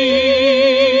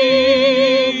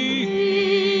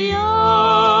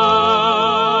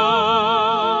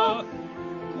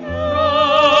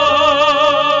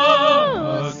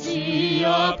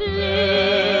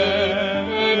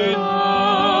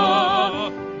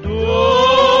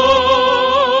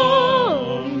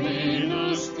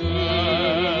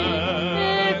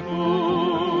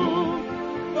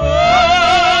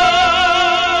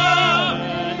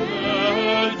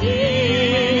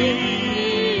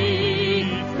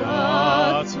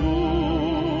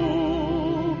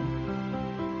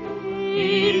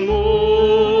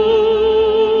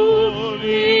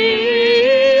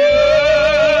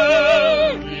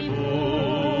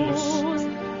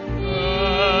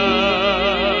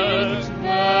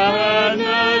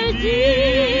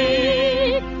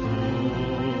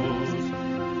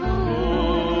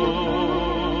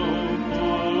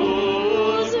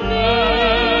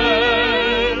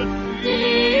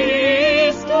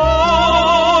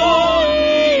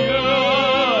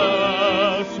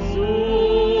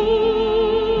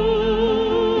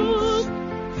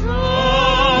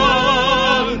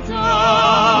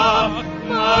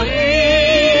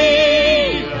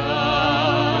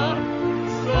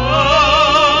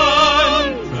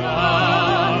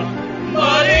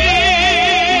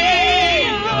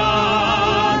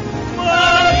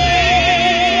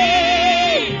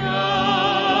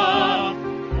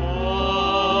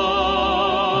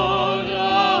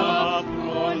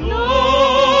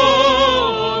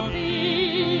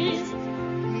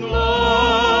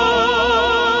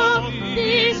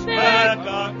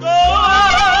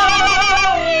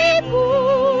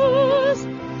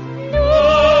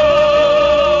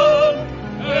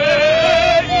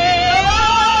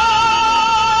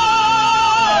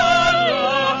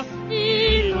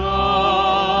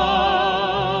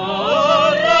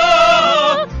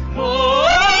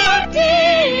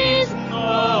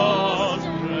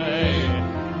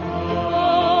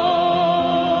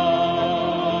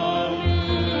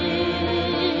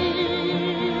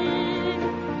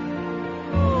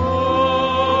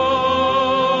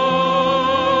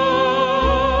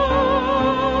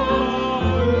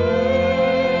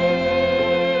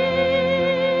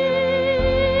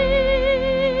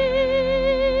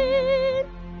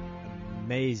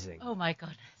 my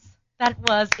goodness. That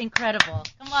was incredible.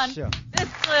 Come on. Sure. This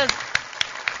was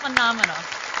phenomenal.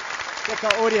 Check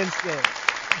our audience there.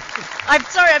 I'm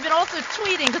sorry, I've been also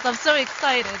tweeting because I'm so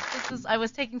excited. I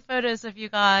was taking photos of you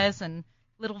guys and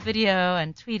little video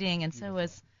and tweeting, and so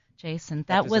was Jason.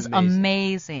 That was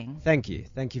amazing. Thank you.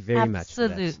 Thank you very much.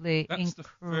 Absolutely That's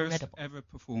incredible. the first ever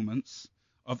performance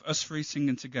of us three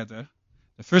singing together.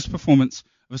 The first performance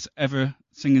of us ever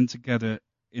singing together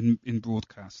in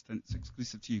broadcast, and it's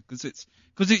exclusive to you because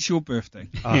it's your birthday.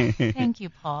 Oh. Thank you,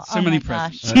 Paul. So many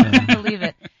presents. Gosh, I can't believe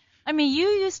it. I mean, you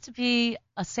used to be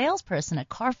a salesperson at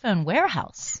Carphone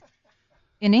Warehouse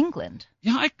in England.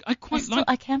 Yeah, I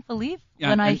can't believe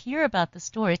when I hear about the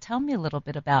story. Tell me a little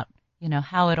bit about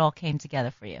how it all came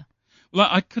together for you. Well,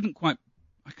 I can't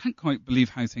quite believe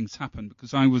how things happened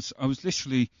because I was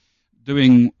literally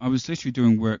doing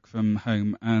work from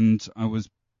home, and I was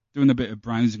doing a bit of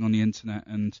browsing on the internet,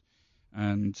 and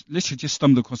literally just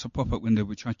stumbled across a pop-up window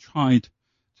which I tried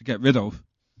to get rid of,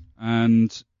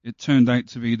 and it turned out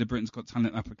to be the Britain's Got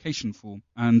Talent application form,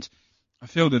 and I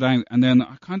filled it out, and then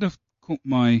I kind of caught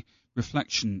my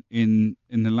reflection in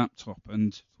the laptop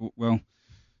and thought, well,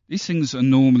 these things are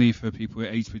normally for people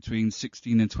aged between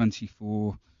 16 and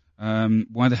 24.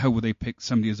 Why the hell would they pick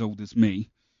somebody as old as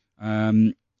me?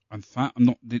 I'm fat. I'm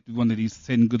not one of these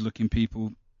thin, good-looking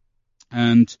people.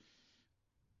 And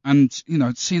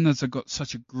seeing as I've got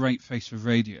such a great face for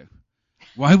radio,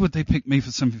 why would they pick me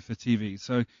for something for TV?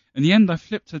 So in the end, I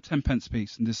flipped a 10-pence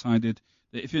piece and decided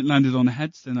that if it landed on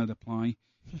heads, then I'd apply.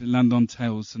 If it landed on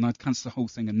tails, then I'd cancel the whole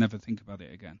thing and never think about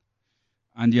it again.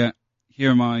 And yet, here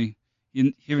am I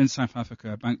here in South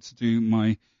Africa, about to do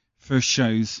my first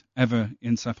shows ever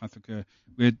in South Africa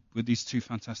with these two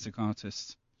fantastic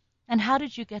artists. And how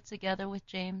did you get together with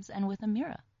James and with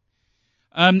Amira?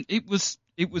 It was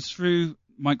through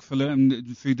Mike Fuller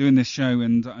and through doing this show,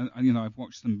 and I've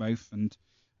watched them both, and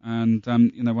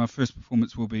our first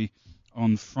performance will be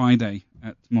on Friday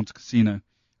at Monte Cassino.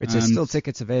 Which there's still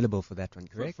tickets available for that one,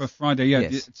 correct? For Friday, yeah.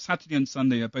 Yes. Saturday and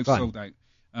Sunday are both sold out,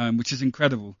 which is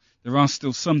incredible. There are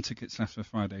still some tickets left for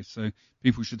Friday, so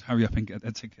people should hurry up and get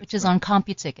their tickets. Which is on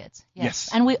CompuTicket. Yes.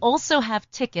 And we also have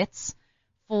tickets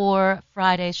for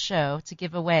Friday's show to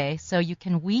give away. So you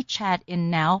can WeChat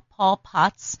in now, Paul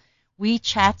Potts.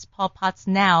 WeChat, Paul Potts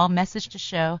now, message to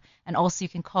show. And also you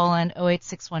can call in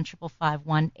 0861 555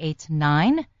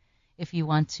 189 if you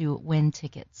want to win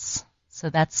tickets. So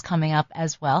that's coming up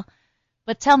as well.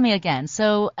 But tell me again.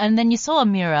 So, and then you saw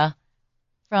Amira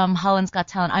from Holland's Got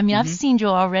Talent. I mean, I've seen you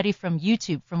already from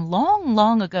YouTube from long,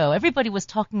 long ago. Everybody was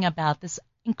talking about this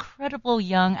incredible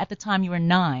young, at the time you were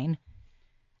 9.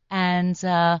 And,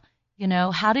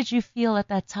 how did you feel at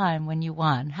that time when you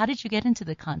won? How did you get into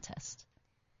the contest?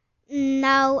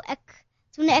 Nou,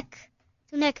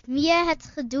 toen ik meer het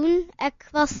gedoen, ik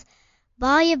was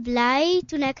baie blij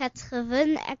toen ik het gewin.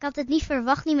 Ik had het niet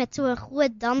verwacht, niet met zo'n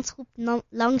grote dansgroep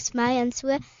langs mij en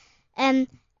zo. En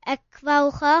ik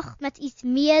wou graag met iets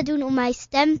meer doen om mijn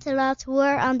stem te laten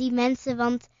horen aan die mensen,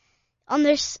 want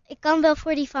anders, ik kan wel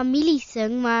voor die familie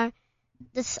zingen, maar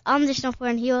dat is anders dan voor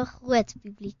een heel groot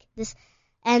publiek. Dus,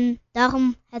 en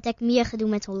daarom heb ik meer gedaan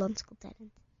met Holland's Got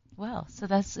Talent. Wow, so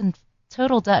that's in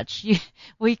total Dutch.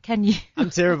 I'm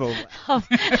terrible. I'm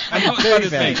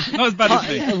not as bad as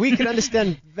me. We can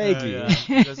understand vaguely.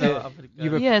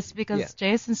 Yes, because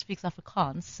Jason speaks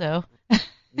Afrikaans, so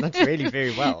not really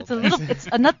very well. It's a little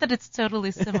bit, not that it's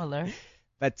totally similar.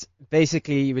 But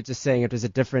basically, you were just saying it was a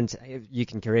different. You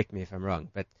can correct me if I'm wrong,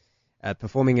 but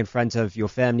performing in front of your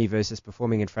family versus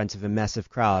performing in front of a massive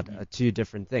crowd are two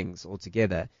different things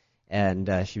altogether. And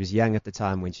she was young at the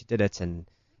time when she did it, and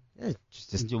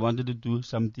she wanted to do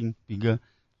something bigger,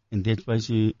 and that's why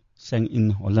she sang in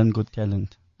Holland's Got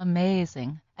Talent.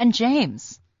 Amazing. And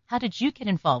James, how did you get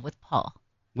involved with Paul?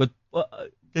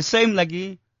 The same, like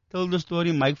he told the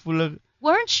story, Mike Fuller.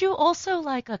 Weren't you also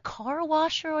like a car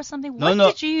washer or something? No,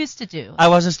 what did you used to do? I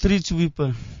was a street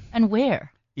sweeper. And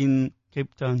where? In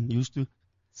Cape Town. Used to.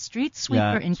 Street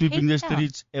sweeper in Cape Town? Sweeping the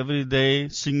streets every day,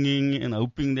 singing and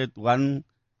hoping that one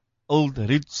old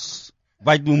rich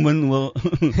white woman will...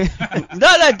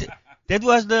 that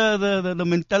was the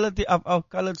mentality of our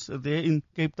colors there in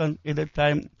Cape Town at that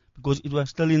time, because it was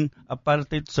still in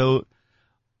apartheid. So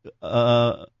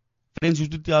friends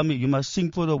used to tell me, you must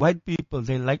sing for the white people,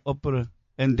 they like opera.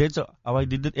 And that's how I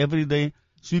did it every day,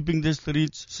 sweeping the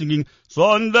streets, singing,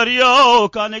 Sonder jou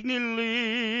kan ek nie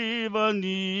lewe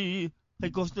nie.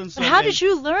 But how did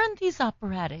you learn these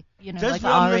operatic, just like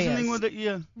from arias? Listening with the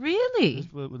ear. Really?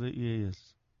 Just with the ear,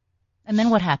 yes. And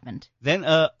then what happened? Then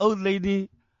old lady,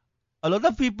 a lot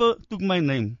of people took my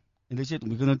name. And they said,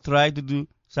 we're going to try to do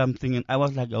something, and I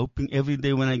was like hoping every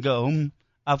day when I go home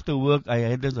after work, I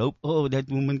had this hope, oh, that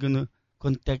woman gonna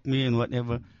contact me and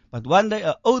whatever. But one day,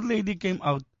 an old lady came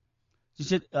out. She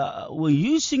said, were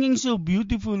you singing so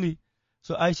beautifully?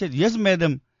 So I said, yes,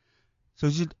 madam. So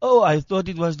she said, oh, I thought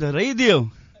it was the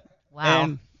radio.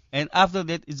 Wow. And after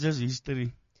that, it's just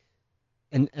history.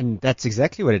 And that's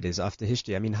exactly what it is after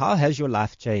history. I mean, how has your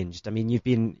life changed? I mean, you've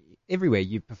been everywhere.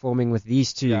 You're performing with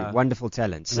these two wonderful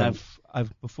talents. And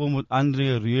I've performed with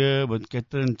Andrea Rieu, with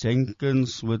Catherine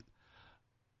Jenkins, with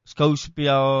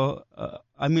Skouspiel.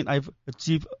 I mean, I've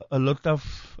achieved a lot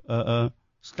of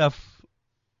stuff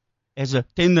as a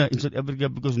tenor in South Africa,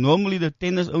 because normally the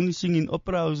tenors only sing in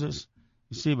opera houses,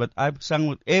 you see, but I've sung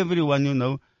with everyone, you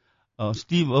know,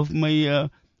 Steve Hofmeyer,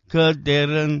 Kurt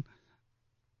Darren,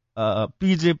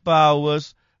 PJ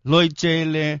Powers, Lloyd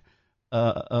Chele,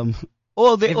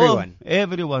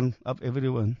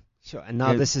 everyone. Sure, and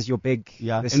now this is your big,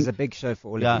 this is a big show for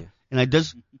all of you. And I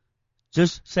just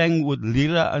sang with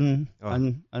Lira and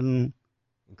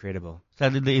incredible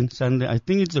Saturday and Sunday. I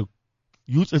think it's a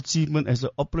huge achievement as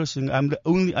an opera singer. I'm the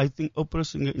only, I think, opera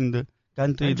singer in the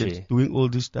country that's doing all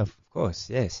this stuff. Of course,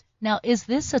 yes. Now, is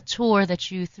this a tour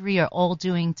that you three are all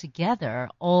doing together,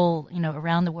 all, you know,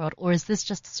 around the world, or is this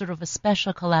just sort of a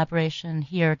special collaboration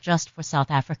here just for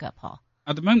South Africa, Paul?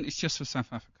 At the moment, it's just for South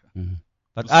Africa. Mm-hmm.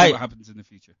 But we'll see what happens in the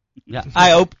future. Yeah, I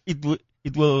hope it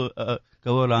will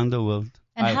go around the world.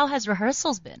 And how has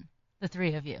rehearsals been, the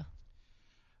three of you?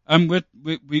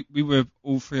 We were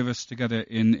all three of us together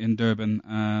in Durban,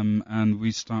 and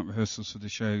we start rehearsals for the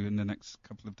show in the next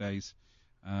couple of days.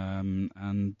 And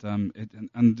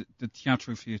the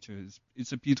Teatro Theatre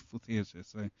it's a beautiful theatre,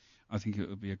 so I think it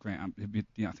will be a great. I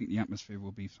think the atmosphere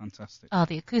will be fantastic. Oh,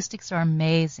 the acoustics are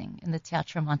amazing in the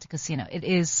Teatro Monte Cassino. It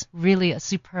is really a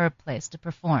superb place to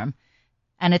perform.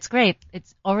 And it's great.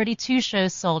 It's already 2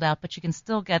 shows sold out, but you can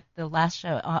still get the last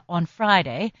show on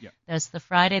Friday. Yep. There's the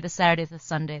Friday, the Saturday, the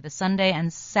Sunday. The Sunday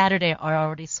and Saturday are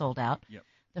already sold out. Yep.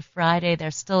 The Friday,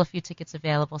 there's still a few tickets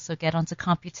available, so get onto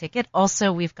CompuTicket.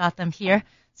 Also, we've got them here,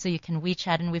 so you can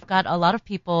WeChat, and we've got a lot of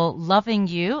people loving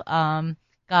you.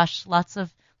 Lots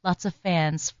of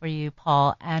fans for you,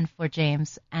 Paul, and for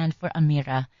James, and for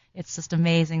Amira. It's just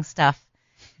amazing stuff.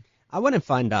 I want to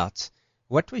find out,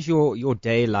 what was your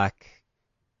day like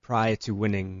prior to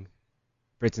winning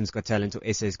Britain's Got Talent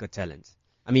or SA's Got Talent?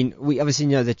 I mean, we obviously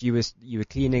know that you were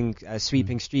cleaning,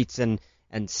 sweeping streets and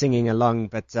singing along,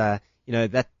 but you know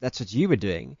that's what you were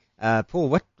doing. Paul,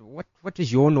 what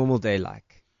was your normal day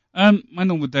like? My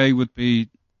normal day would be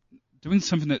doing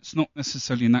something that's not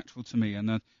necessarily natural to me,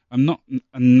 and I'm not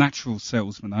a natural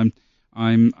salesman.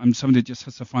 I'm somebody that just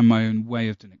has to find my own way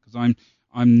of doing it, because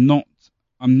I'm not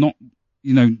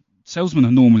you know, salesmen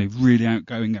are normally really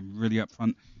outgoing and really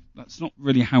upfront. That's not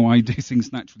really how I do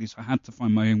things naturally, so I had to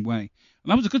find my own way.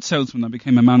 And I was a good salesman. I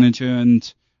became a manager,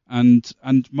 and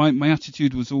my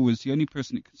attitude was always, the only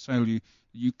person that can tell you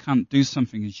that you can't do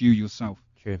something is you yourself.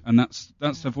 True. And that's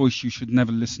the voice you should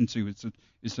never listen to.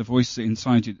 It's the voice that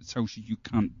inside you that tells you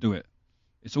can't do it.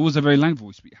 It's always a very loud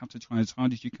voice, but you have to try as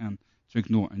hard as you can to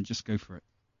ignore it and just go for it.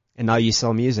 And now you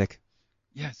sell music.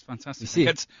 Yeah, it's fantastic. You see,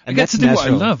 I get to do what I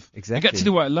love. Exactly. I get to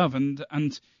do what I love,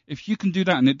 and if you can do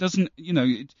that, and it doesn't, you know,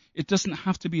 it doesn't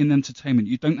have to be an entertainment.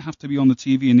 You don't have to be on the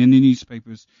TV and in the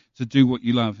newspapers to do what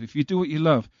you love. If you do what you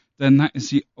love, then that is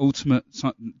the ultimate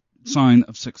sign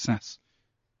of success.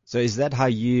 So is that how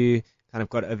you kind of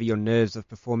got over your nerves of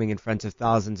performing in front of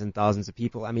thousands and thousands of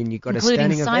people? I mean, you got including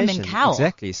a standing Simon ovation. Cowell.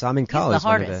 Exactly, Simon Cowell is the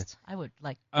hardest. I would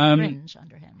cringe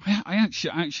under him. I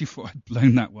actually thought I'd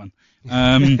blown that one.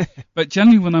 But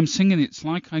generally, when I'm singing, it's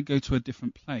like I go to a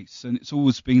different place, and it's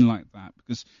always been like that,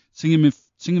 because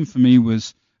singing for me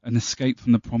was an escape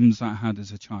from the problems that I had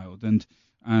as a child,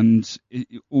 and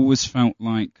it always felt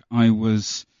like I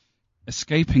was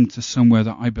escaping to somewhere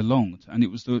that I belonged, and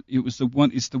it's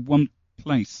the one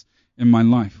place in my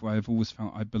life where I've always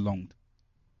felt I belonged.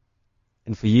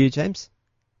 And for you, James?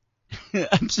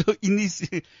 I'm so in this.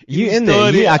 You in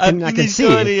there? Yeah, I can see.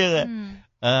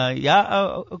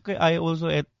 Okay. I also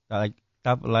had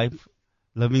tough life,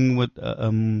 living with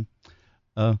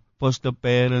foster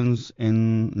parents,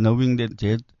 and knowing that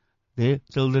their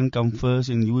children come first,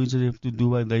 and you just have to do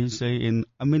what they say. And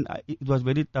I mean, it was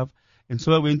very tough. And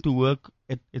so I went to work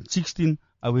at 16.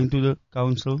 I went to the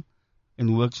council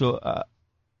and worked. So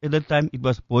at that time it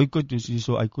was boycott, you see.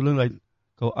 So I couldn't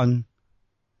go on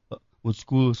with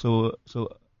school. So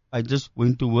I just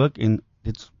went to work, and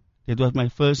that was my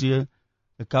first year,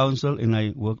 the council, and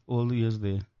I worked all the years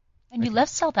there. And you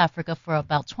left South Africa for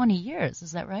about 20 years,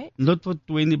 is that right? Not for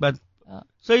 20, but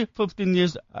say 15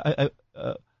 years.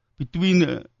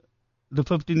 Between the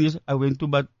 15 years, I went to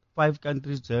about 5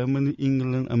 countries: Germany,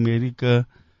 England, America,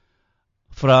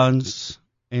 France,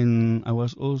 and I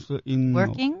was also in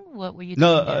working. What were you doing?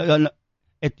 No,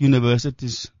 at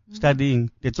universities studying.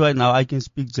 That's why now I can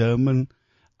speak German.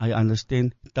 I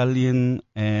understand Italian,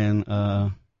 and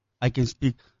I can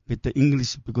speak better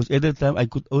English, because at that time I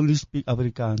could only speak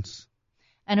Afrikaans.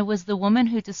 And it was the woman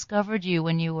who discovered you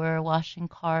when you were washing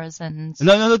cars and...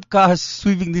 No, not cars,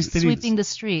 sweeping the streets. Sweeping the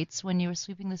streets, when you were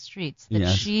sweeping the streets. That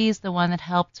Yes. she's the one that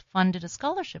helped funded a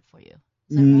scholarship for you.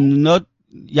 Is that right? Not,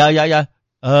 yeah.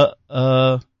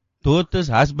 Daughter's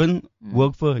husband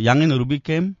worked for Young and Ruby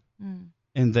Camp,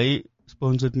 and they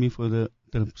sponsored me for the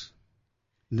trips.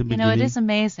 In the You know, it beginning. is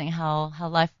amazing how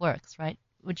life works, right?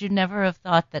 Would you never have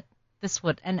thought that this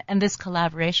would, and this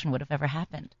collaboration would have ever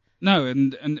happened? No,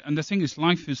 and the thing is,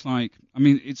 life is like, I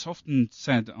mean, it's often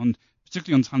said,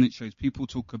 particularly on talent shows, people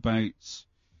talk about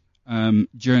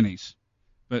journeys.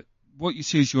 But what you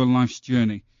see is your life's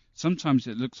journey. Sometimes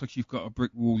it looks like you've got a brick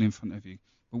wall in front of you.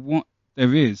 But what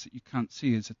there is that you can't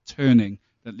see is a turning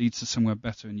that leads to somewhere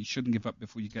better, and you shouldn't give up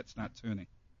before you get to that turning.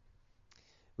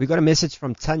 We got a message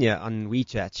from Tanya on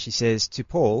WeChat. She says, to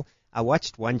Paul, I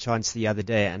watched One Chance the other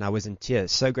day and I was in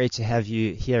tears. So great to have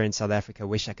you here in South Africa.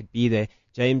 Wish I could be there.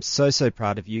 James, so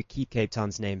proud of you. Keep Cape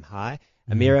Town's name high.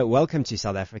 Amira, welcome to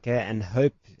South Africa and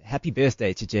happy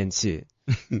birthday to Jen Sue.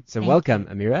 So welcome,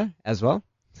 Amira, as well.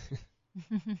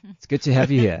 It's good to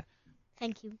have you here.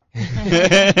 Thank you.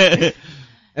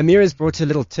 Amira's brought a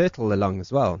little turtle along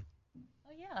as well.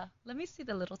 Oh, yeah. Let me see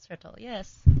the little turtle.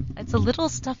 Yes. It's a little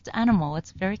stuffed animal.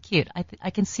 It's very cute. I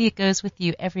can see it goes with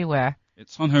you everywhere.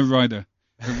 It's on her rider.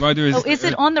 Her rider is... Oh, is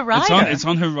it on the rider? It's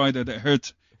on her rider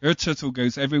that her turtle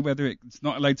goes everywhere. It's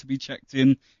not allowed to be checked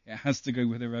in. It has to go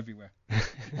with her everywhere.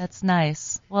 That's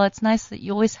nice. Well, it's nice that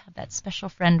you always have that special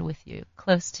friend with you,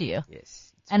 close to you.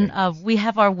 Yes. And we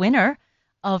have our winner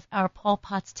of our Paul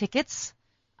Potts tickets.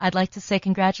 I'd like to say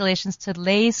congratulations to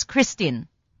Lays Christine.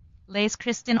 Lays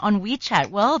Christine on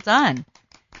WeChat. Well done.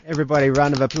 Everybody,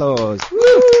 round of applause.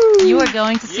 You are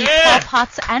going to see Paul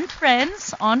Potts and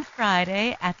Friends on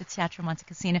Friday at the Teatro Monte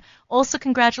Cassino. Also,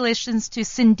 congratulations to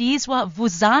Sindizwa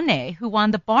Vuzane, who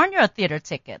won the Barnyard Theater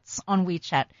tickets on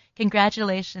WeChat.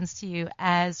 Congratulations to you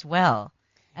as well.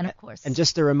 And of course. And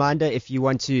just a reminder, if you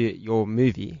want to, your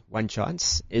movie, One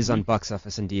Chance, is on Box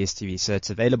Office and DSTV, so it's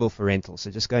available for rental.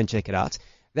 So just go and check it out.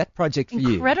 That project for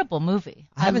you. Incredible movie.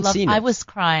 I haven't seen it. I was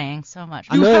crying so much.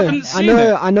 I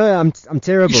know. I'm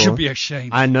terrible. You should be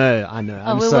ashamed. I know. I'm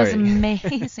it sorry. was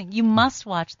amazing. You must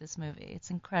watch this movie. It's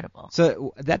incredible.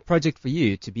 So that project for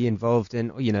you to be involved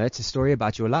in, it's a story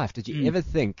about your life. Did you ever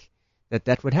think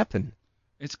that would happen?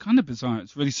 It's kind of bizarre.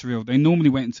 It's really surreal. They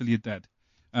normally wait until you're dead.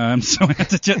 So I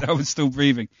had to check that I was still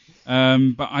breathing.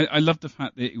 But I love the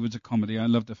fact that it was a comedy. I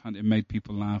love the fact it made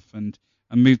people laugh and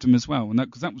moved them as well. And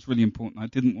because that was really important. I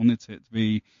didn't want it to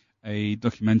be a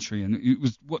documentary. And it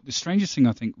was the strangest thing,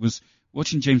 I think, was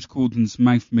watching James Corden's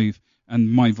mouth move and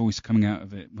my voice coming out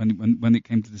of it when it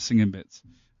came to the singing bits.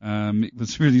 It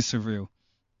was really surreal.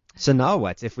 So now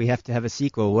what? If we have to have a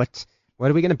sequel, what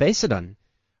are we going to base it on?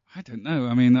 I don't know.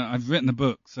 I mean, I've written a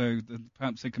book, so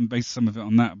perhaps they can base some of it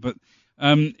on that. But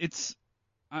it's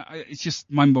just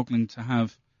mind-boggling to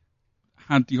have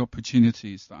had the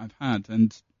opportunities that I've had,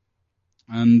 and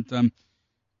I've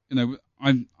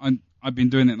been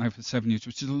doing it now for 7 years,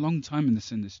 which is a long time in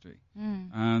this industry,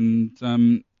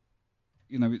 and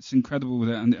it's incredible with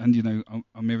it, and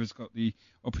Amira's got the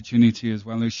opportunity as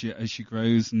well as she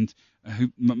grows, and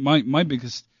my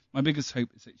biggest hope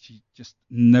is that she just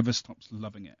never stops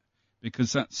loving it,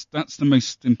 because that's the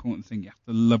most important thing. You have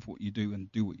to love what you do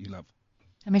and do what you love.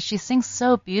 I mean, she sings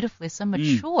so beautifully, so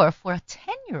mature for a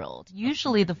 10-year-old.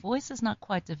 Usually the voice is not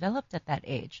quite developed at that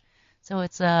age. So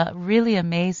it's really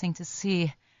amazing to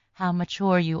see how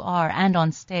mature you are, and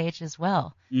on stage as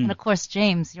well. And of course,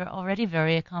 James, you're already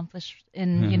very accomplished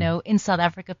in South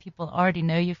Africa. People already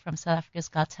know you from South Africa's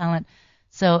Got Talent.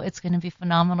 So it's going to be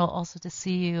phenomenal also to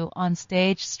see you on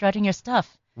stage strutting your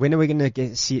stuff. When are we going to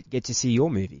get to see your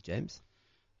movie, James?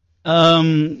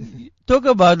 Talk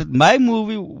about it. My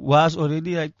movie was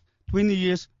already like 20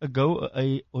 years ago.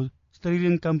 A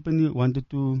Australian company wanted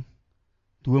to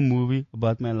do a movie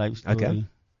about my life story. Okay.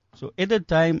 So at the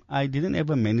time, I didn't have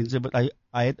a manager, but I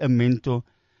had a mentor,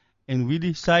 and we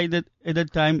decided at the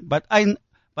time. But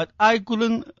I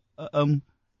couldn't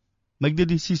make the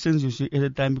decisions, you see, at the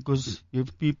time, because you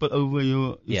have people over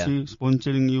you, see,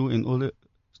 sponsoring you and all the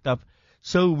stuff.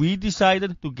 So we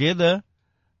decided together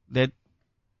that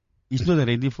he's not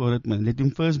ready for it, man. Let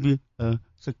him first be a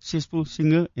successful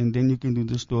singer, and then you can do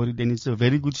the story. Then it's a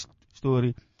very good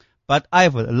story. But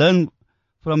I've learned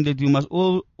from that, you must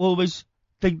always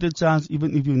take the chance,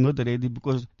 even if you're not ready,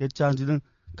 because that chance didn't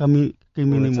came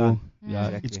anymore. Yeah,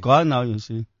 Exactly. it's gone now, you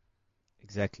see.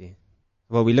 Exactly.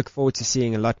 Well, we look forward to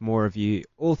seeing a lot more of you,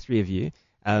 all three of you.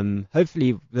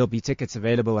 Hopefully there'll be tickets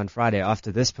available on Friday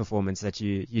after this performance that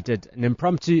you did an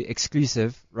impromptu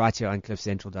exclusive right here on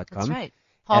cliffcentral.com. That's right.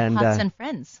 Paul Potts and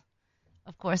Friends,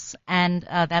 of course. And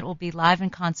that will be live in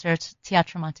concert,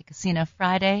 Teatro Monte Cassino,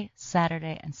 Friday,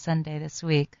 Saturday, and Sunday this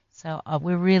week. So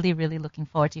we're really, really looking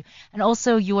forward to you. And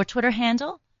also your Twitter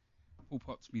handle? Paul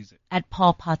Potts Music. At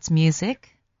Paul Potts Music.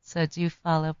 So do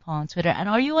follow Paul on Twitter. And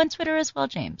are you on Twitter as well,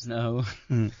 James? No.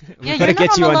 Yeah, you're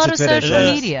not on a lot of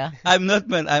social media. I'm not,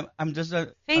 man. I'm just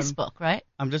on Facebook, right?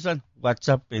 I'm just on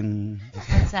WhatsApp and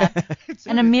WhatsApp.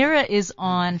 And Amira is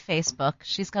on Facebook.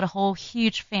 She's got a whole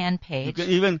huge fan page,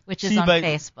 which is on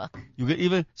Facebook. You can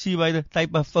even see by the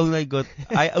type of phone I got.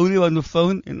 I only want to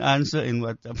phone and answer in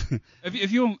WhatsApp.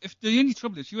 If the only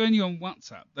trouble is you're only on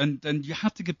WhatsApp, then you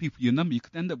have to give people your number. You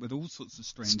could end up with all sorts of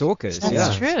strange stalkers.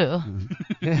 That's true.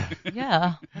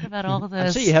 Yeah. What about all the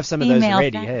I'm sure you have some of those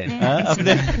already,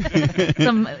 hey?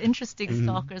 Some interesting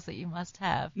stalkers that you must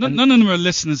have. None of them are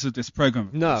listeners of this program.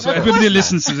 No. So everybody who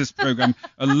listens to this program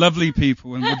are lovely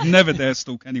people and would never dare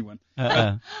stalk anyone.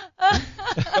 But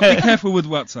be careful with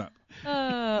WhatsApp.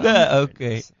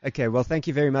 Okay. Okay. Well, thank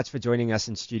you very much for joining us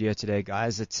in studio today,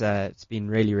 guys. It's been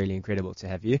really, really incredible to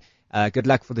have you. Good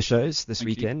luck for the shows this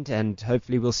weekend, and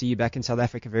hopefully we'll see you back in South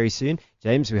Africa very soon.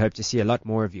 James, we hope to see a lot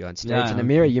more of you on stage. And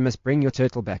Amira, you must bring your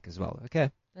turtle back as well.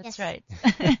 Okay. That's right.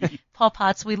 Paul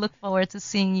Potts, we look forward to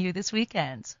seeing you this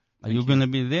weekend. Are you going to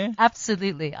be there?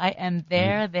 Absolutely. I am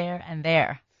there, and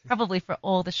there. Probably for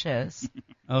all the shows.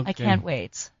 Okay. I can't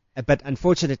wait. But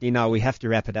unfortunately now we have to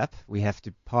wrap it up. We have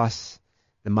to pass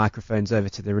the microphones over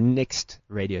to the next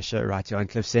radio show right here on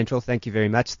Cliff Central. Thank you very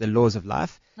much. The Laws of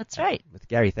Life. That's right. With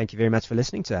Gary. Thank you very much for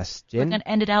listening to us. Jen? We're going to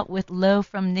end it out with Low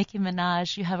from Nicki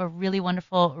Minaj. You have a really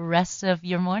wonderful rest of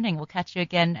your morning. We'll catch you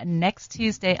again next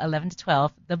Tuesday, 11 to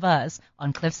 12, The Buzz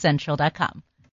on cliffcentral.com.